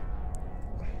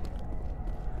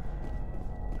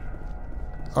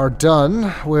are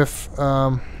done with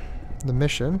the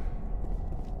mission,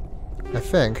 I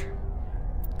think.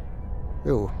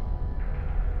 Ooh.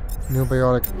 New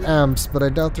biotic amps, but I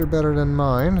doubt they're better than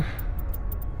mine.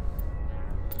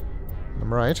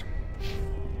 I'm right.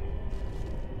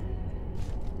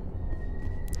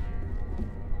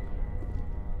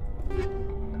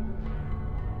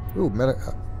 Ooh,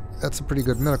 that's a pretty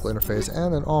good medical interface.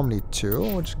 And an Omni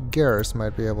tool, which Garrus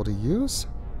might be able to use.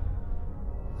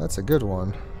 That's a good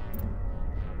one.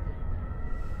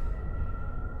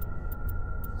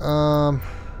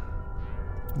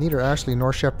 Neither Ashley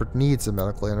nor Shepard needs a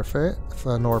medical interface,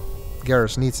 nor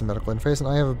Garrus needs a medical interface, and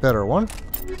I have a better one.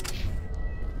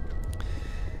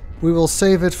 We will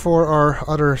save it for our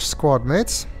other squad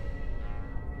mates.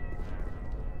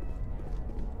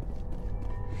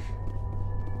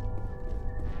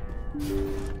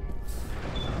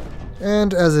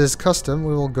 And as is custom,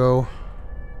 we will go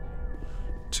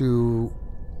to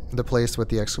the place with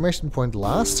the exclamation point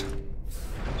last.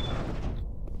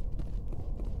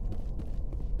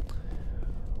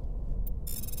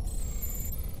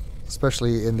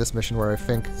 Especially in this mission where I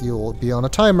think you'll be on a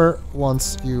timer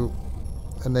once you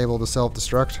enable the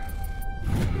self-destruct.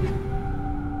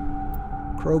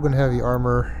 Krogan heavy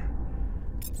armor,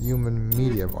 human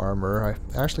medium armor.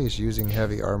 Ashley is using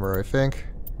heavy armor, I think.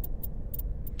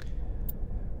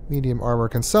 Medium armor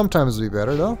can sometimes be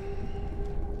better, though.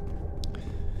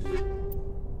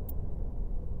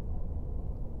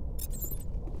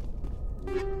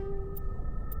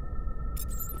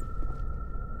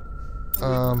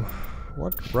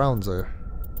 What rounds are...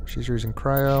 She's using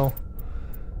cryo.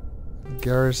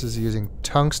 Garrus is using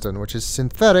tungsten, which is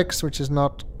synthetics, which is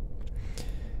not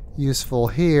useful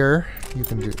here. You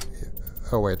can do...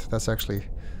 Oh wait, that's actually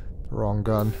the wrong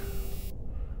gun.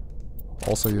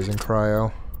 Also using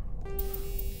cryo.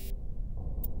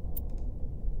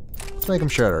 Let's make him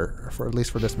shatter, for at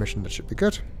least for this mission. That should be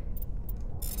good.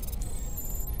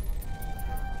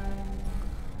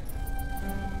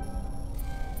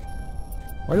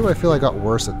 Why do I feel I got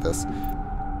worse at this?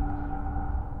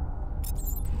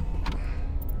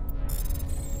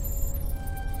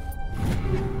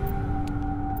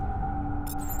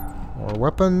 More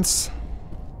weapons.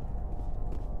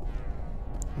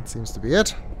 That seems to be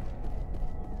it.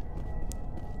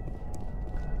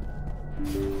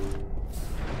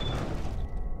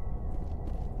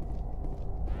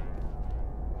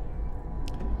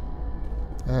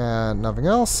 And nothing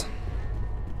else.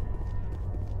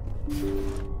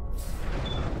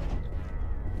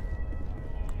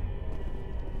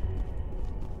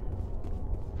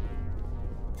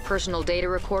 Personal data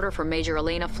recorder for Major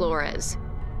Elena Flores.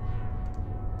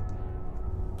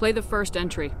 Play the first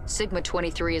entry. Sigma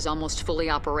 23 is almost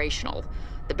fully operational.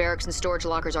 The barracks and storage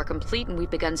lockers are complete, and we've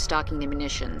begun stocking the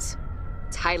munitions.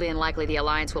 It's highly unlikely the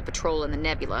Alliance will patrol in the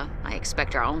nebula. I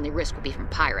expect our only risk will be from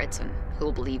pirates, and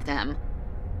who'll believe them?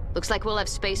 Looks like we'll have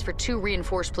space for 2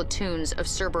 reinforced platoons of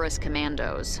Cerberus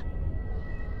commandos.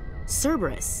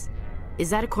 Cerberus?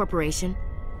 Is that a corporation?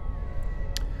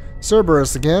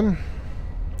 Cerberus again.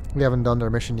 We haven't done their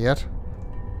mission yet.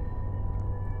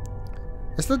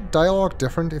 Is the dialogue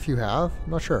different if you have?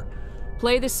 I'm not sure.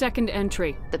 Play the second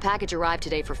entry. The package arrived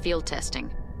today for field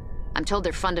testing. I'm told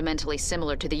they're fundamentally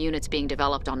similar to the units being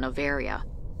developed on Novaria.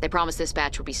 They promised this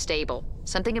batch would be stable.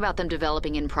 Something about them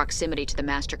developing in proximity to the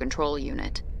master control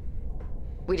unit.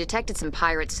 We detected some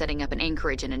pirates setting up an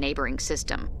anchorage in a neighboring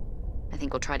system. I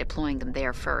think we'll try deploying them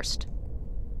there first.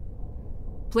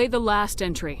 Play the last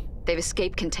entry. They've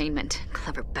escaped containment.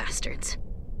 Clever bastards.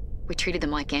 We treated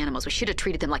them like animals. We should have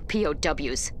treated them like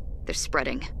POWs. They're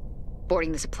spreading.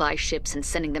 Boarding the supply ships and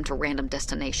sending them to random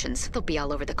destinations. They'll be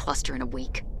all over the cluster in a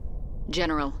week.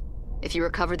 General, if you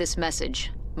recover this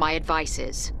message, my advice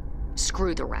is,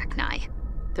 screw the Rachni.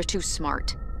 They're too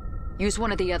smart. Use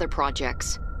one of the other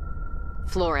projects.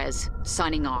 Flores,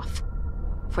 signing off.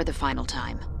 For the final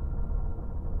time.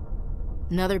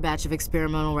 Another batch of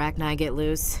experimental Rachni get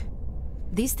loose.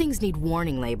 These things need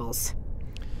warning labels.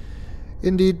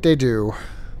 Indeed, they do.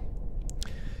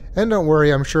 And don't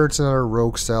worry, I'm sure it's another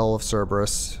rogue cell of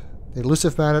Cerberus. The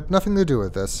elusive man had nothing to do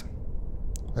with this.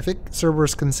 I think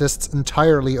Cerberus consists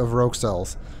entirely of rogue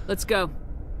cells. Let's go.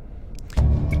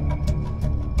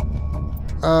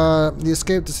 The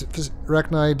escaped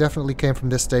Rachni definitely came from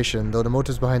this station, though the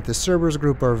motives behind this Cerberus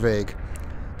group are vague.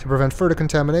 To prevent further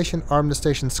contamination, arm the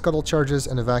station's scuttle charges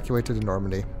and evacuate to the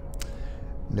Normandy.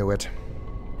 Knew it.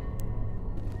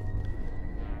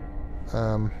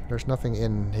 There's nothing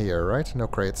in here, right? No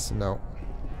crates, no.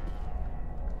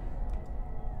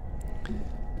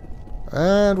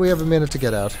 And we have a minute to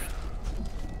get out.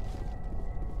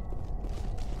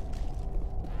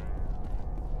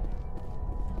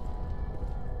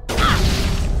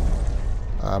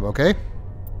 Okay.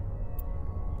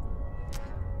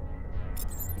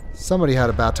 Somebody had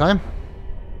a bad time.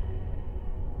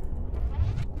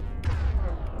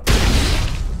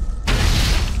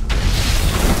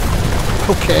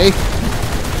 Okay.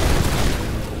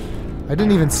 I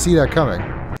didn't even see that coming.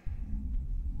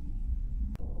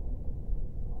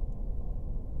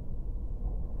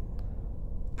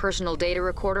 Personal data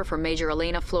recorder for Major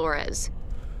Elena Flores.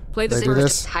 Play the They do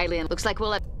this? Highly looks like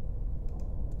we'll have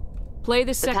Play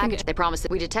the the second. package. They promised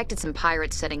that we detected some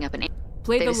pirates setting up an.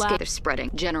 Play They've the escaped. last. They're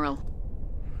spreading. General,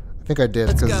 I think I did,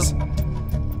 Let's because go.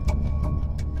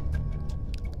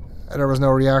 there was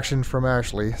no reaction from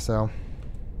Ashley, so...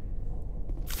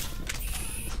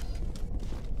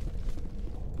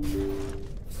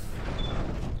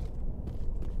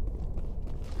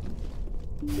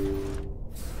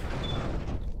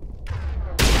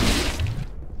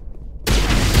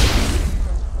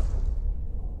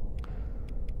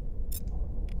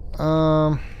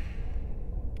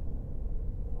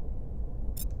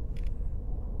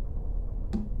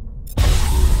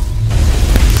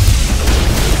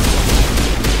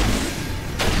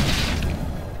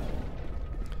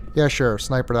 Yeah, sure.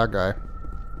 Sniper that guy.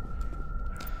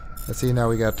 Let's see, now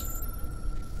we got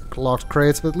locked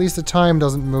crates, but at least the time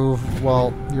doesn't move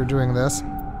while you're doing this.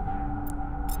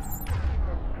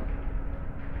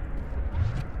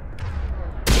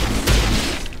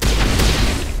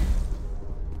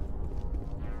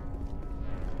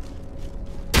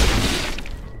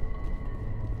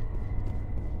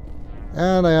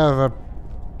 And I have a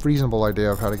reasonable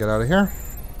idea of how to get out of here.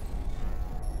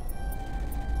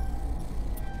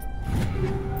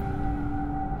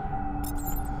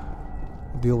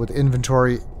 Deal with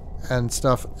inventory and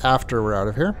stuff after we're out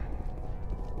of here.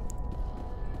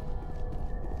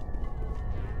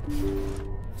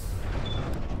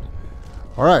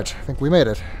 Alright, I think we made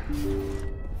it.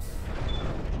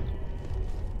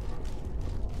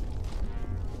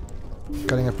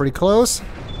 Cutting it pretty close.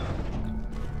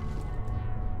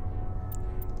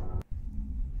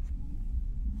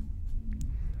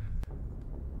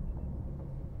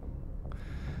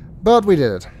 But we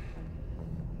did it.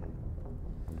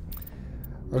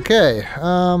 Okay,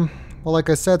 well, like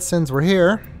I said, since we're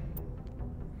here,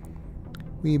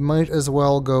 we might as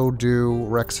well go do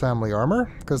Wrex family armor,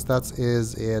 because that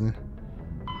is in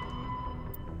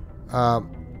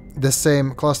the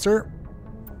same cluster.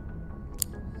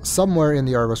 Somewhere in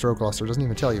the Argos Row cluster, doesn't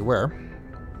even tell you where.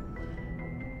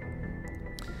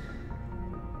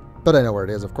 But I know where it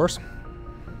is, of course.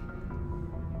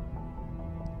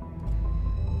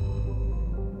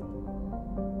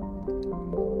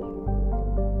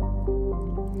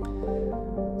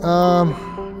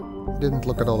 Didn't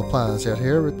look at all the planets yet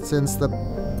here, but since the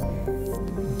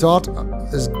dot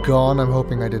is gone, I'm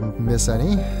hoping I didn't miss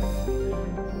any.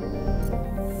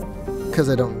 Because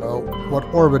I don't know what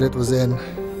orbit it was in.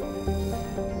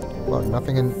 Well,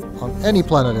 nothing on any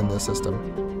planet in this system.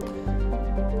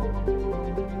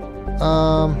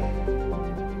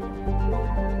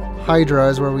 Hydra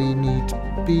is where we need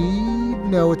to be.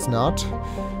 No, it's not.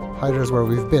 Hydra is where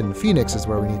we've been. Phoenix is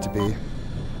where we need to be.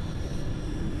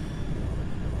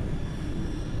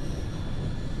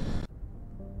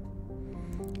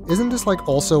 Isn't this like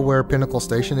also where Pinnacle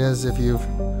Station is if you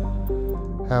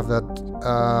have that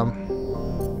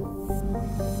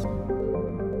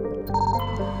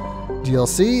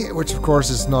DLC, which of course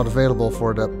is not available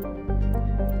for the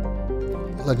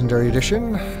Legendary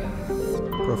Edition.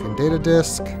 Profian Data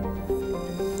Disk.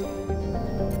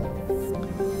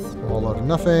 A whole lot of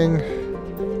nothing.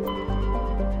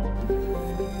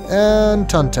 And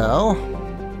Tuntao.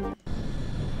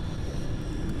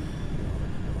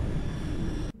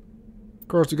 Of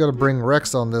course, we gotta bring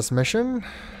Wrex on this mission.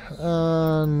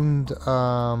 And,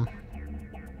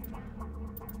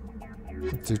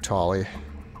 let's do Tali.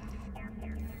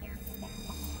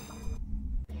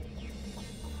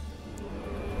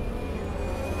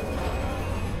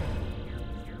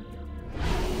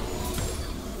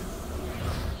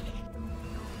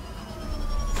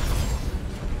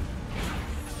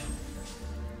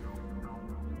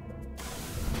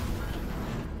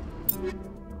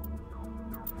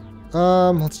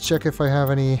 Let's check if I have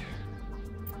any...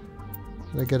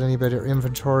 Did I get any better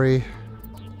inventory?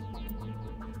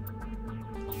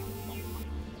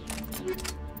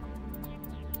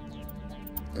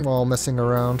 While messing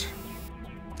around.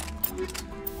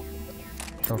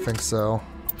 Don't think so.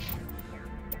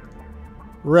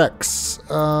 Wrex.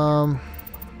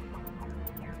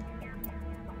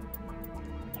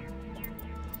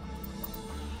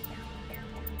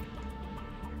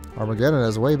 Armageddon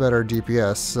has way better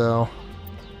DPS, so...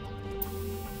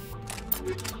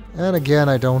 And again,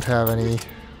 I don't have any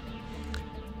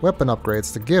weapon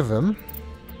upgrades to give him.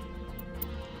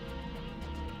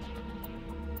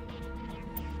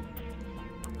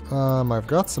 I've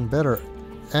got some better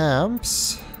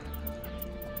amps.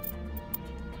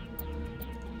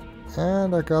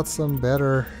 And I got some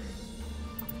better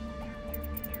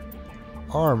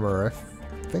armor.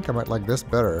 I think I might like this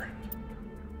better.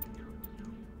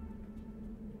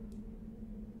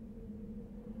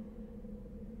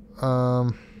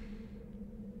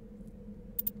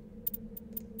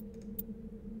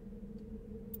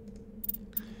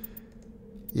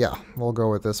 Yeah, we'll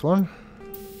go with this one.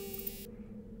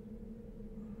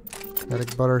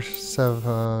 Kinetic Butter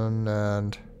 7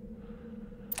 and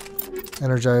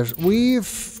Energized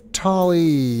Weave. Tali,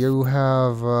 you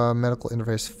have Medical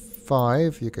Interface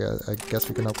 5. I guess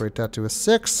we can upgrade that to a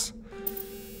 6.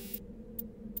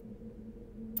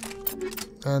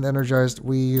 And Energized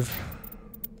Weave.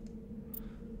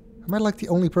 Am I like the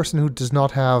only person who does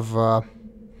not have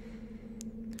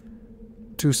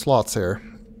 2 slots here?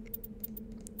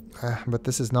 But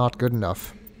this is not good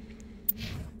enough.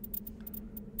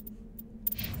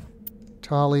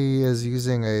 Tali is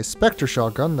using a Spectre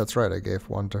shotgun. That's right, I gave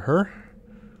one to her.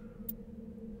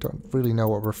 Don't really know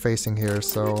what we're facing here,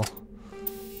 so...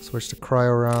 Switch to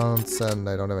cryo rounds, and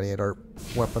I don't have any other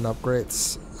weapon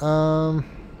upgrades.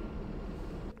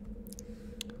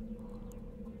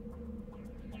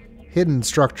 Hidden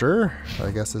structure, I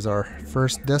guess, is our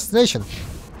first destination.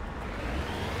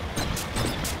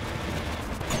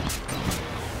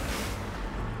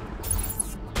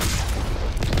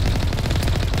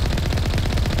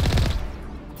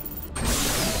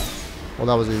 Well,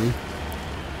 that was easy.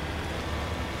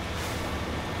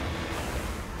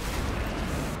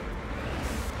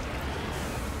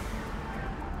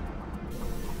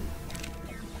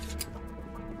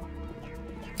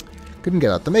 Couldn't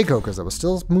get out the Mako because I was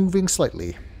still moving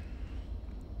slightly.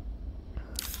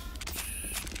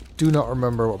 Do not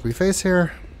remember what we face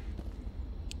here.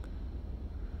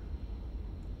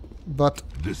 But...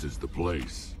 This is the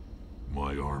place.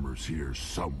 My armor's here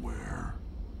somewhere.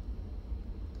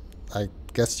 I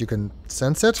guess you can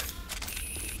sense it?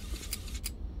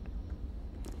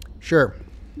 Sure.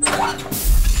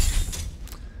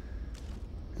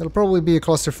 It'll probably be a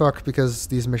clusterfuck because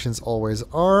these missions always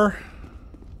are.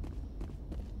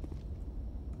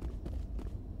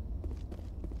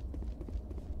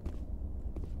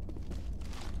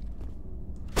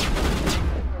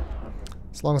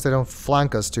 As long as they don't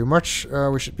flank us too much,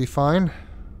 we should be fine.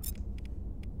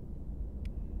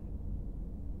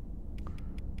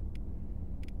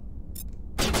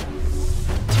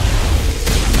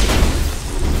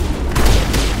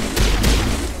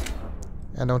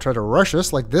 And don't try to rush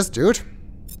us like this dude.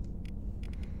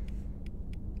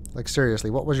 Like, seriously,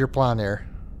 what was your plan here?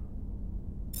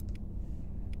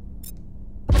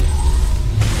 Did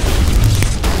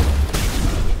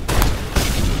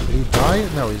he die?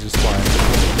 No, he's just flying.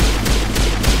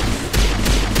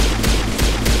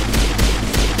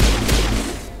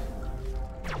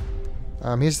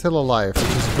 He's still alive, which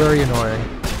is very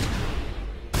annoying.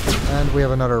 And we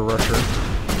have another rusher.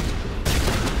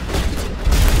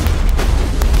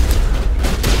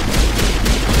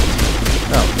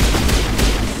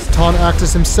 Oh. It's Ton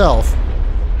Actus himself.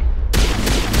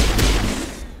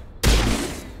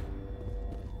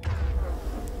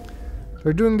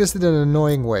 We're doing this in an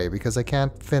annoying way because I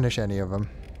can't finish any of them.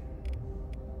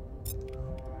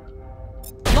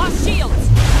 Lost shields!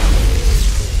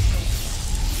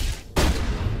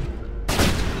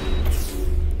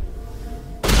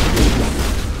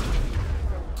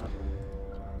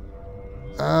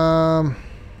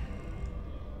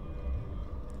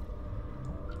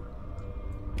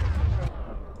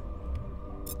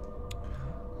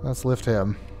 Let's lift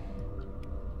him.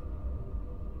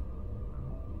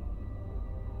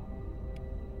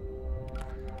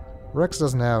 Wrex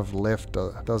doesn't have lift,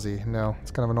 does he? No,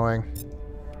 it's kind of annoying.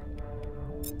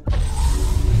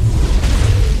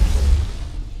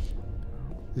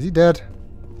 Is he dead?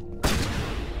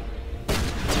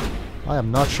 I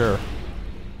am not sure.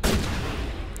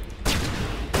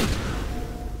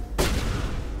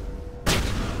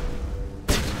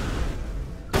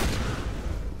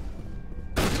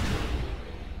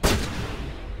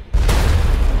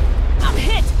 I'm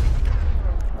hit.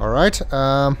 All right.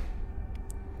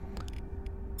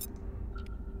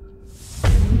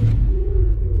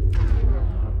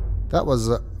 That was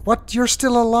what? You're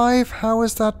still alive? How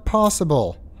is that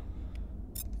possible?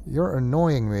 You're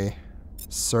annoying me,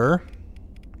 sir.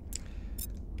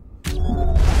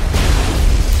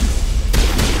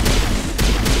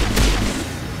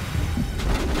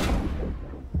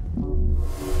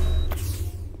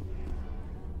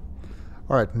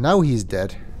 Alright, now he's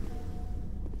dead.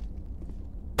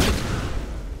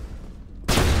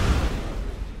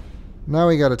 Now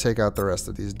we gotta take out the rest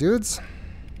of these dudes.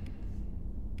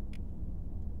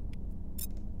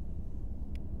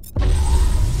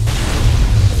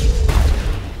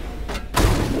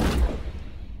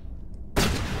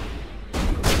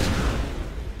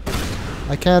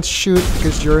 I can't shoot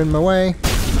because you're in my way.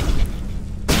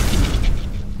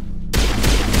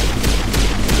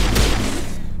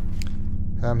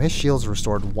 His shield's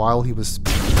restored while he was...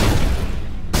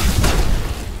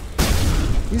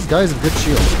 These guys have good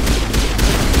shields.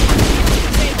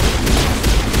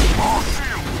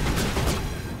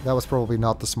 That was probably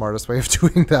not the smartest way of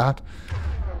doing that.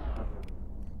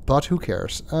 But who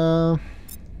cares?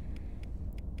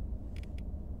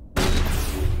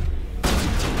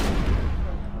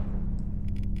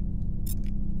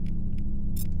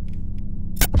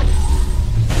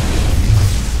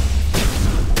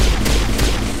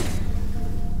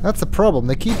 That's the problem.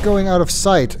 They keep going out of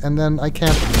sight, and then I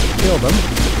can't kill them.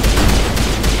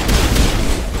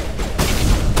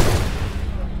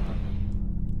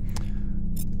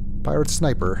 Pirate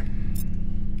sniper.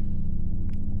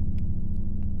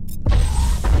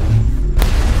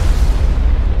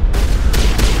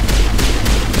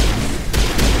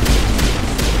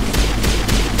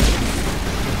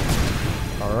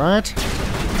 Alright.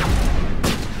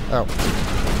 Oh.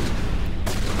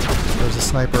 There's a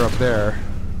sniper up there.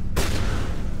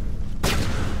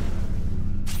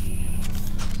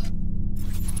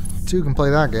 Two can play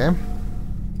that game.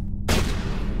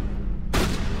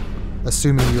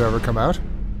 Assuming you ever come out.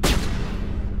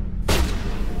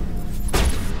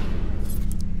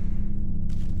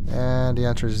 And the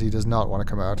answer is he does not want to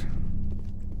come out.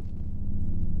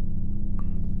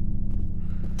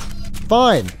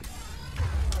 Fine!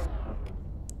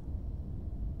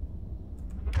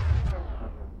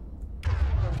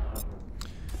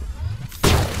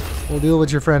 We'll deal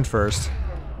with your friend first.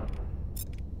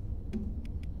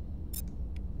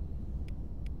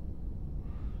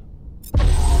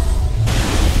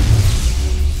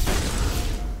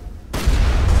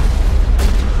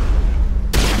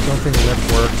 Don't think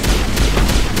lift worked.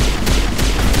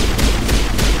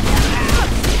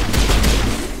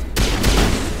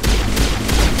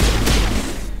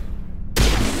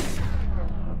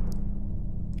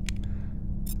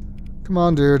 Come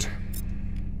on, dude.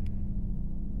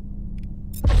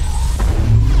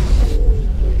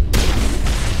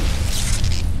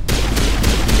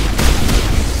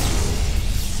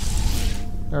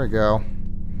 There we go.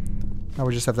 Now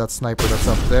we just have that sniper that's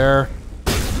up there.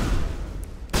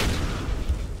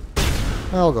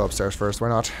 I'll go upstairs first, why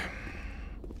not?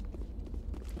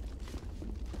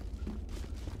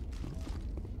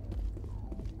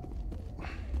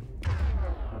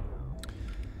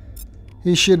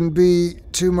 he shouldn't be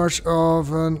too much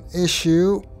of an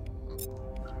issue.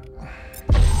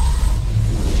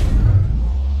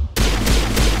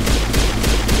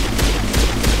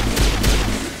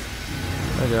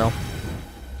 There you go.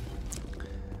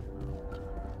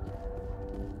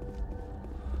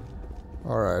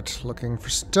 Alright, looking for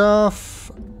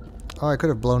stuff. Oh, I could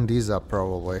have blown these up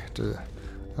probably.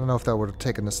 I don't know if that would have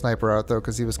taken the sniper out though,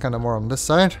 because he was kind of more on this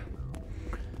side.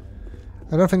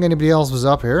 I don't think anybody else was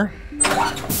up here.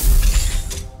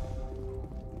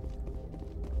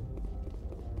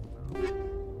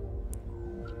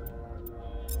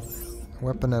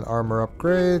 Weapon and armor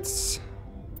upgrades.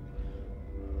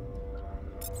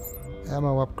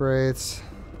 Ammo upgrades.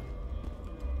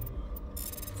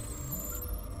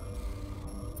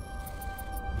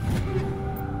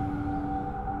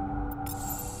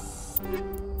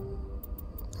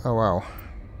 Oh wow.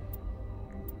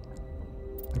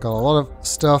 Got a lot of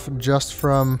stuff just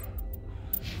from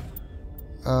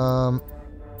I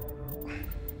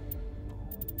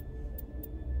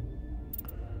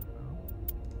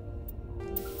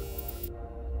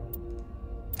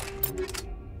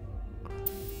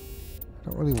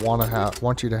don't really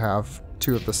want you to have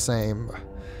two of the same.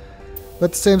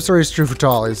 But the same story is true for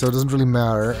Tali, so it doesn't really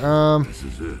matter. This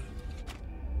is it.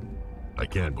 I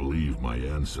can't believe my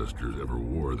ancestors ever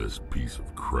wore this piece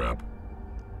of crap.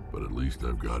 But at least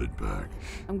I've got it back.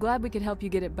 I'm glad we could help you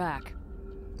get it back.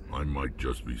 I might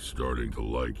just be starting to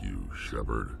like you,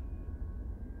 Shepard.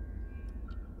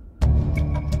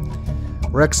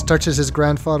 Wrex touches his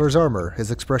grandfather's armor,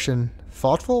 his expression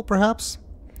thoughtful, perhaps?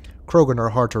 Krogan are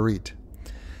hard to read.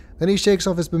 Then he shakes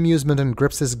off his bemusement and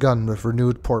grips his gun with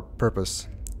renewed purpose.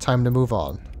 Time to move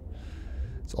on.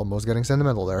 It's almost getting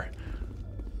sentimental there.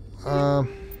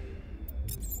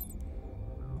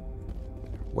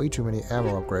 Way too many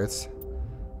ammo upgrades.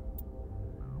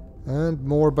 And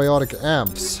more biotic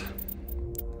amps.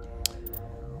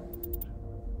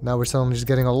 Now we're suddenly just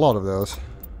getting a lot of those.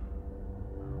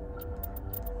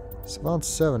 Savant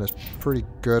 7 is pretty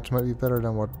good. Might be better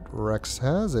than what Wrex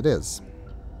has. It is.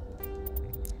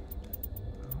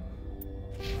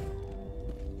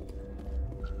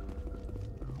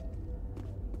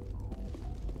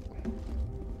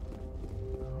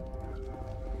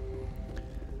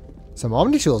 Some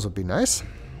Omni tools would be nice.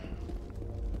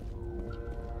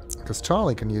 Because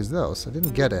Charlie can use those. I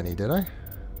didn't get any, did I?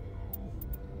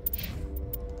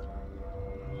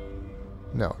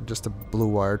 No, just a blue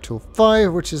wire tool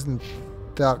 5, which isn't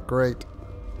that great.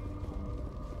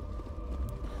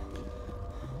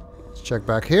 Let's check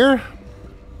back here.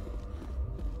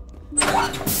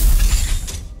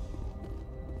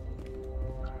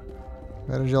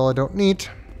 Metagel I don't need.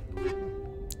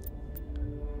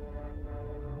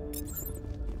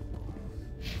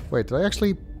 Wait, did I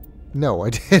actually... No, I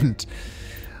didn't.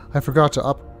 I forgot to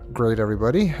upgrade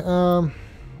everybody.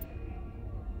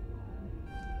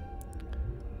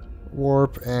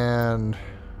 Warp and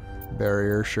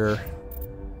barrier, sure.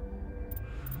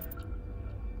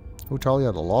 Ooh, Talia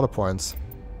had a lot of points.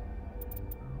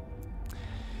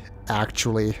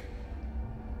 Actually.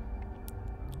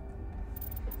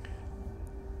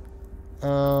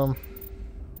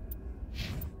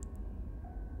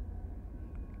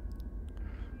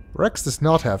 Wrex does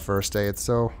not have first aid,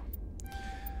 so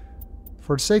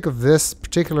for the sake of this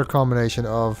particular combination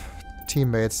of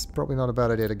teammates, probably not a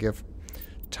bad idea to give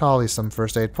Tali some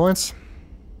first aid points.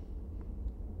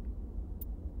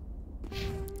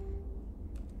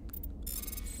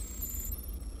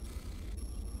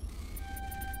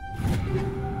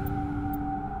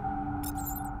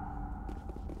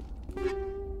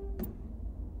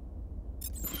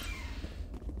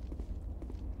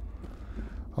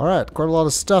 Alright, quite a lot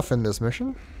of stuff in this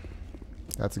mission.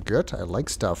 That's good. I like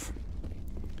stuff.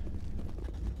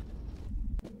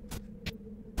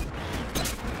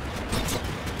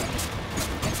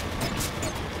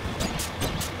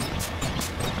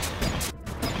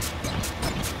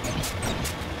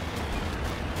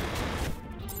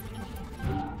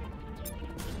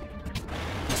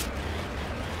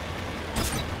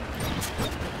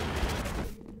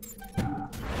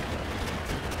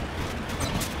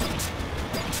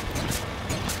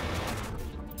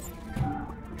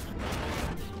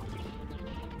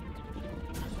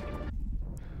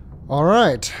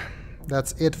 Alright,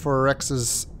 that's it for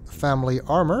Wrex's family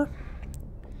armor,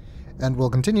 and we'll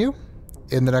continue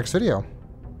in the next video.